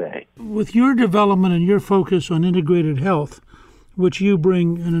trying to say. With your development and your focus on integrated health, which you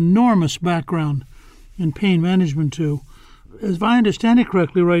bring an enormous background in pain management to, as I understand it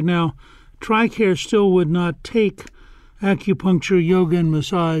correctly right now, TRICARE still would not take acupuncture, yoga, and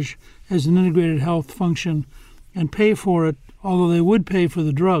massage as an integrated health function and pay for it, although they would pay for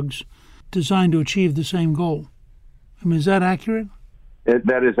the drugs designed to achieve the same goal. I mean, is that accurate?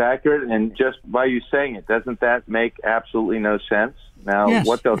 That is accurate, and just by you saying it, doesn't that make absolutely no sense? Now, yes.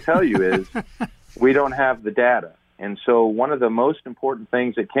 What they'll tell you is we don't have the data. And so one of the most important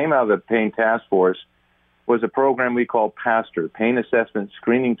things that came out of the Pain Task Force was a program we call PASTOR, Pain Assessment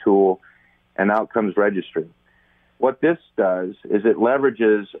Screening Tool and Outcomes Registry. What this does is it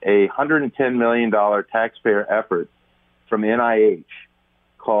leverages a $110 million taxpayer effort from NIH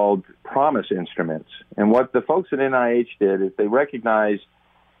called PROMISE instruments. And what the folks at NIH did is they recognized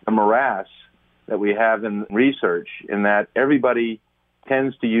the morass that we have in research, in that everybody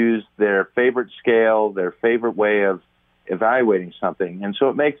tends to use their favorite scale, their favorite way of evaluating something. And so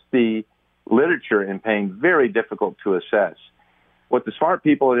it makes the literature in pain very difficult to assess. What the smart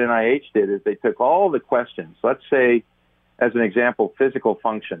people at NIH did is they took all the questions. Let's say, as an example, physical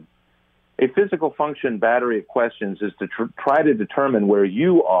function. A physical function battery of questions is to try to determine where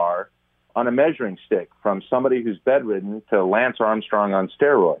you are on a measuring stick, from somebody who's bedridden to Lance Armstrong on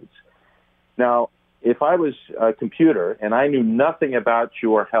steroids. Now, if I was a computer and I knew nothing about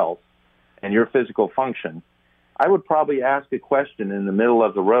your health and your physical function, I would probably ask a question in the middle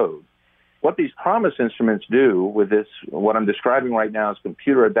of the road. What these PROMISE instruments do with this, what I'm describing right now as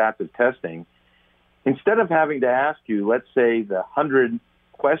computer adaptive testing, instead of having to ask you, let's say, the 100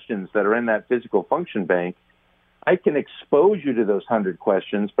 questions that are in that physical function bank, I can expose you to those 100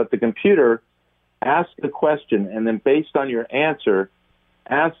 questions, but the computer asks the question and then based on your answer,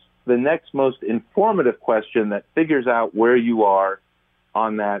 asks the next most informative question that figures out where you are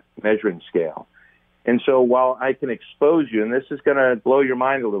on that measuring scale. And so while I can expose you, and this is going to blow your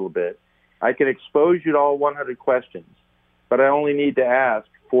mind a little bit, I can expose you to all 100 questions, but I only need to ask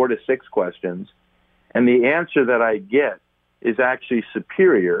 4 to 6 questions, and the answer that I get is actually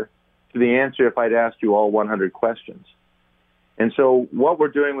superior to the answer if I'd asked you all 100 questions. And so what we're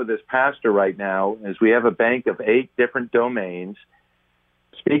doing with this PASTOR right now is we have a bank of 8 different domains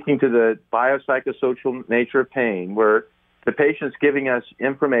speaking to the biopsychosocial nature of pain, where the patient's giving us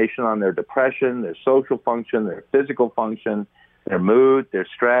information on their depression, their social function, their physical function, their mood, their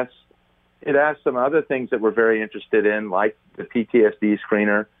stress. It asks some other things that we're very interested in, like the PTSD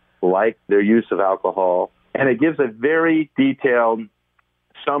screener, like their use of alcohol. And it gives a very detailed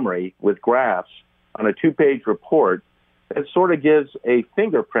summary with graphs on a 2-page report that sort of gives a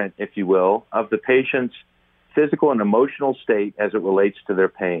fingerprint, if you will, of the patient's physical and emotional state as it relates to their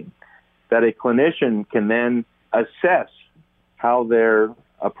pain, that a clinician can then assess how their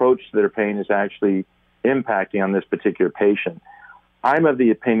approach to their pain is actually impacting on this particular patient. I'm of the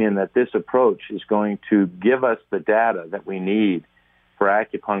opinion that this approach is going to give us the data that we need for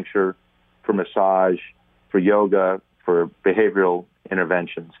acupuncture, for massage, for yoga, for behavioral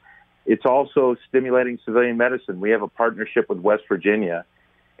interventions. It's also stimulating civilian medicine. We have a partnership with West Virginia,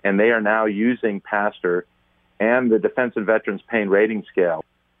 and they are now using PASTOR and the Defense and Veterans Pain Rating Scale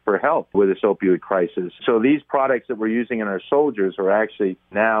for help with this opioid crisis. So these products that we're using in our soldiers are actually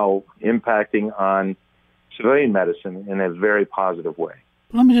now impacting on civilian medicine in a very positive way.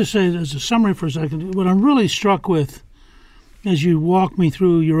 Let me just say, as a summary for a second, what I'm really struck with as you walk me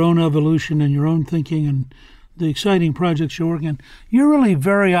through your own evolution and your own thinking and the exciting projects you're working on, you're really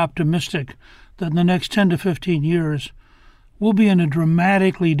very optimistic that in the next 10 to 15 years, we'll be in a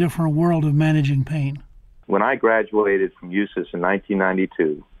dramatically different world of managing pain. When I graduated from USIS in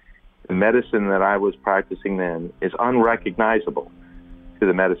 1992, the medicine that I was practicing then is unrecognizable to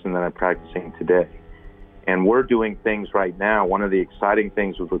the medicine that I'm practicing today. And we're doing things right now. One of the exciting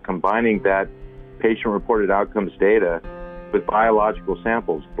things was we're combining that patient-reported outcomes data with biological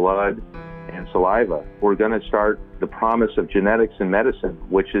samples, blood and saliva. We're going to start the promise of genetics in medicine,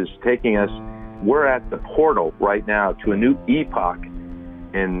 which is taking us, we're at the portal right now to a new epoch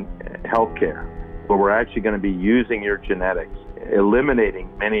in healthcare, where we're actually going to be using your genetics, eliminating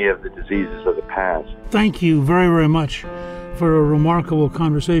many of the diseases of the past. Thank you very, very much for a remarkable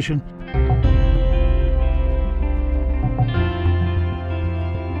conversation.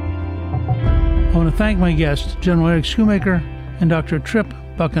 I want to thank my guests, General Eric Schoomaker and Dr. Trip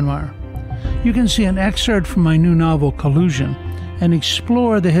Buckenmeyer. You can see an excerpt from my new novel, Collusion, and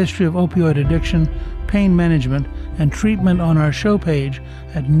explore the history of opioid addiction, pain management, and treatment on our show page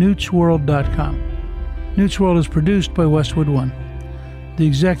at newtsworld.com. Newt's World is produced by Westwood One. The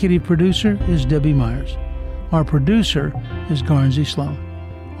executive producer is Debbie Myers. Our producer is Garnsey Sloan.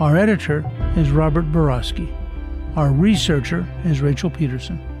 Our editor is Robert Borowski. Our researcher is Rachel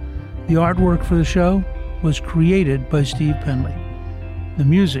Peterson. The artwork for the show was created by Steve Penley. The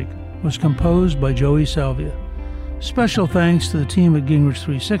music was composed by Joey Salvia. Special thanks to the team at Gingrich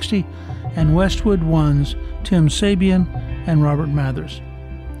 360 and Westwood One's Tim Sabian and Robert Mathers.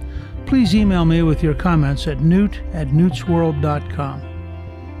 Please email me with your comments at newt@newtsworld.com.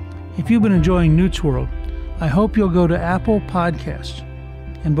 If you've been enjoying Newt's World, I hope you'll go to Apple Podcasts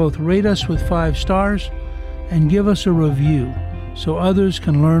and both rate us with 5 stars and give us a review so others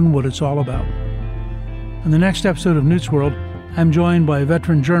can learn what it's all about. In the next episode of Newt's World, I'm joined by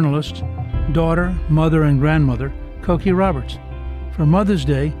veteran journalist, daughter, mother, and grandmother, Cokie Roberts. For Mother's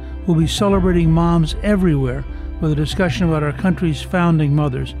Day, we'll be celebrating moms everywhere with a discussion about our country's founding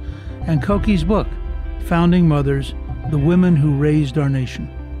mothers and Cokie's book, Founding Mothers, The Women Who Raised Our Nation.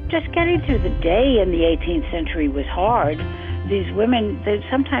 Just getting through the day in the 18th century was hard. These women, they'd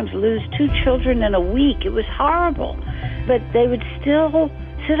sometimes lose 2 children in a week. It was horrible. But they would still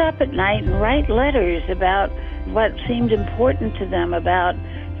sit up at night and write letters about what seemed important to them, about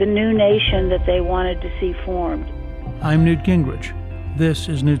the new nation that they wanted to see formed. I'm Newt Gingrich. This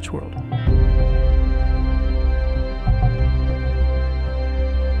is Newt's World.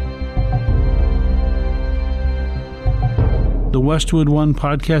 The Westwood One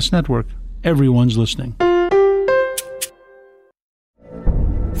Podcast Network. Everyone's listening.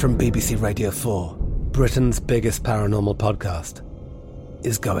 From BBC Radio 4, Britain's biggest paranormal podcast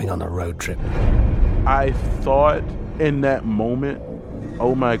is going on a road trip. I thought in that moment,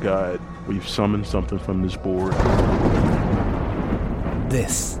 oh my God, we've summoned something from this board.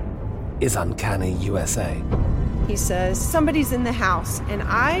 This is Uncanny USA. He says, somebody's in the house, and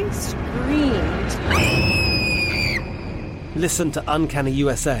I screamed. Listen to Uncanny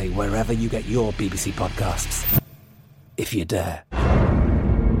USA wherever you get your BBC podcasts, if you dare.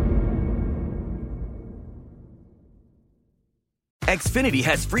 Xfinity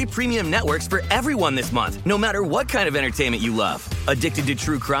has free premium networks for everyone this month, no matter what kind of entertainment you love. Addicted to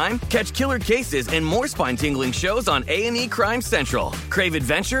true crime? Catch killer cases and more spine-tingling shows on A&E Crime Central. Crave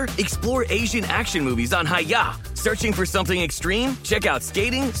adventure? Explore Asian action movies on Hi-YAH. Searching for something extreme? Check out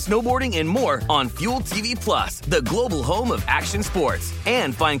skating, snowboarding, and more on Fuel TV Plus, the global home of action sports.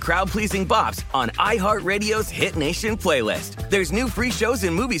 And find crowd-pleasing bops on iHeartRadio's Hit Nation playlist. There's new free shows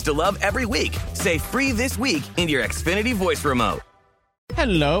and movies to love every week. Say free this week in your Xfinity voice remote.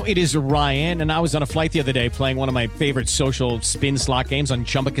 Hello, it is Ryan, and I was on a flight the other day playing one of my favorite social spin slot games on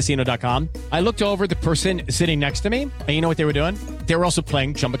ChumbaCasino.com. I looked over at the person sitting next to me, and you know what they were doing? They were also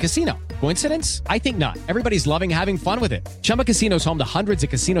playing Chumba Casino. Coincidence? I think not. Everybody's loving having fun with it. Chumba Casino is home to hundreds of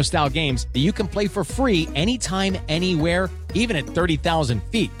casino-style games that you can play for free anytime, anywhere, even at 30,000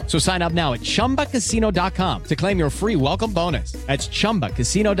 feet. So sign up now at ChumbaCasino.com to claim your free welcome bonus. That's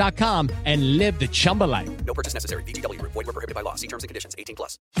ChumbaCasino.com and live the Chumba life. No purchase necessary. VGW. Void where prohibited by law. See terms and conditions.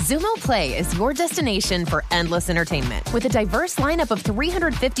 18+. Xumo Play is your destination for endless entertainment. With a diverse lineup of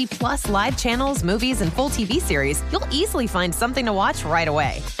 350-plus live channels, movies, and full TV series, you'll easily find something to watch right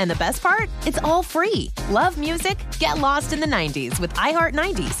away. And the best part? It's all free. Love music? Get lost in the 90s with iHeart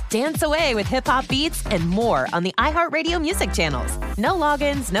 90s. Dance away with hip-hop beats and more on the iHeartRadio music music channels. No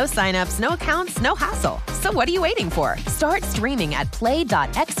logins, no signups, no accounts, no hassle. So what are you waiting for? Start streaming at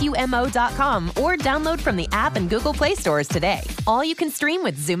play.xumo.com or download from the app and Google Play stores today. All you can stream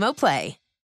with Xumo Play.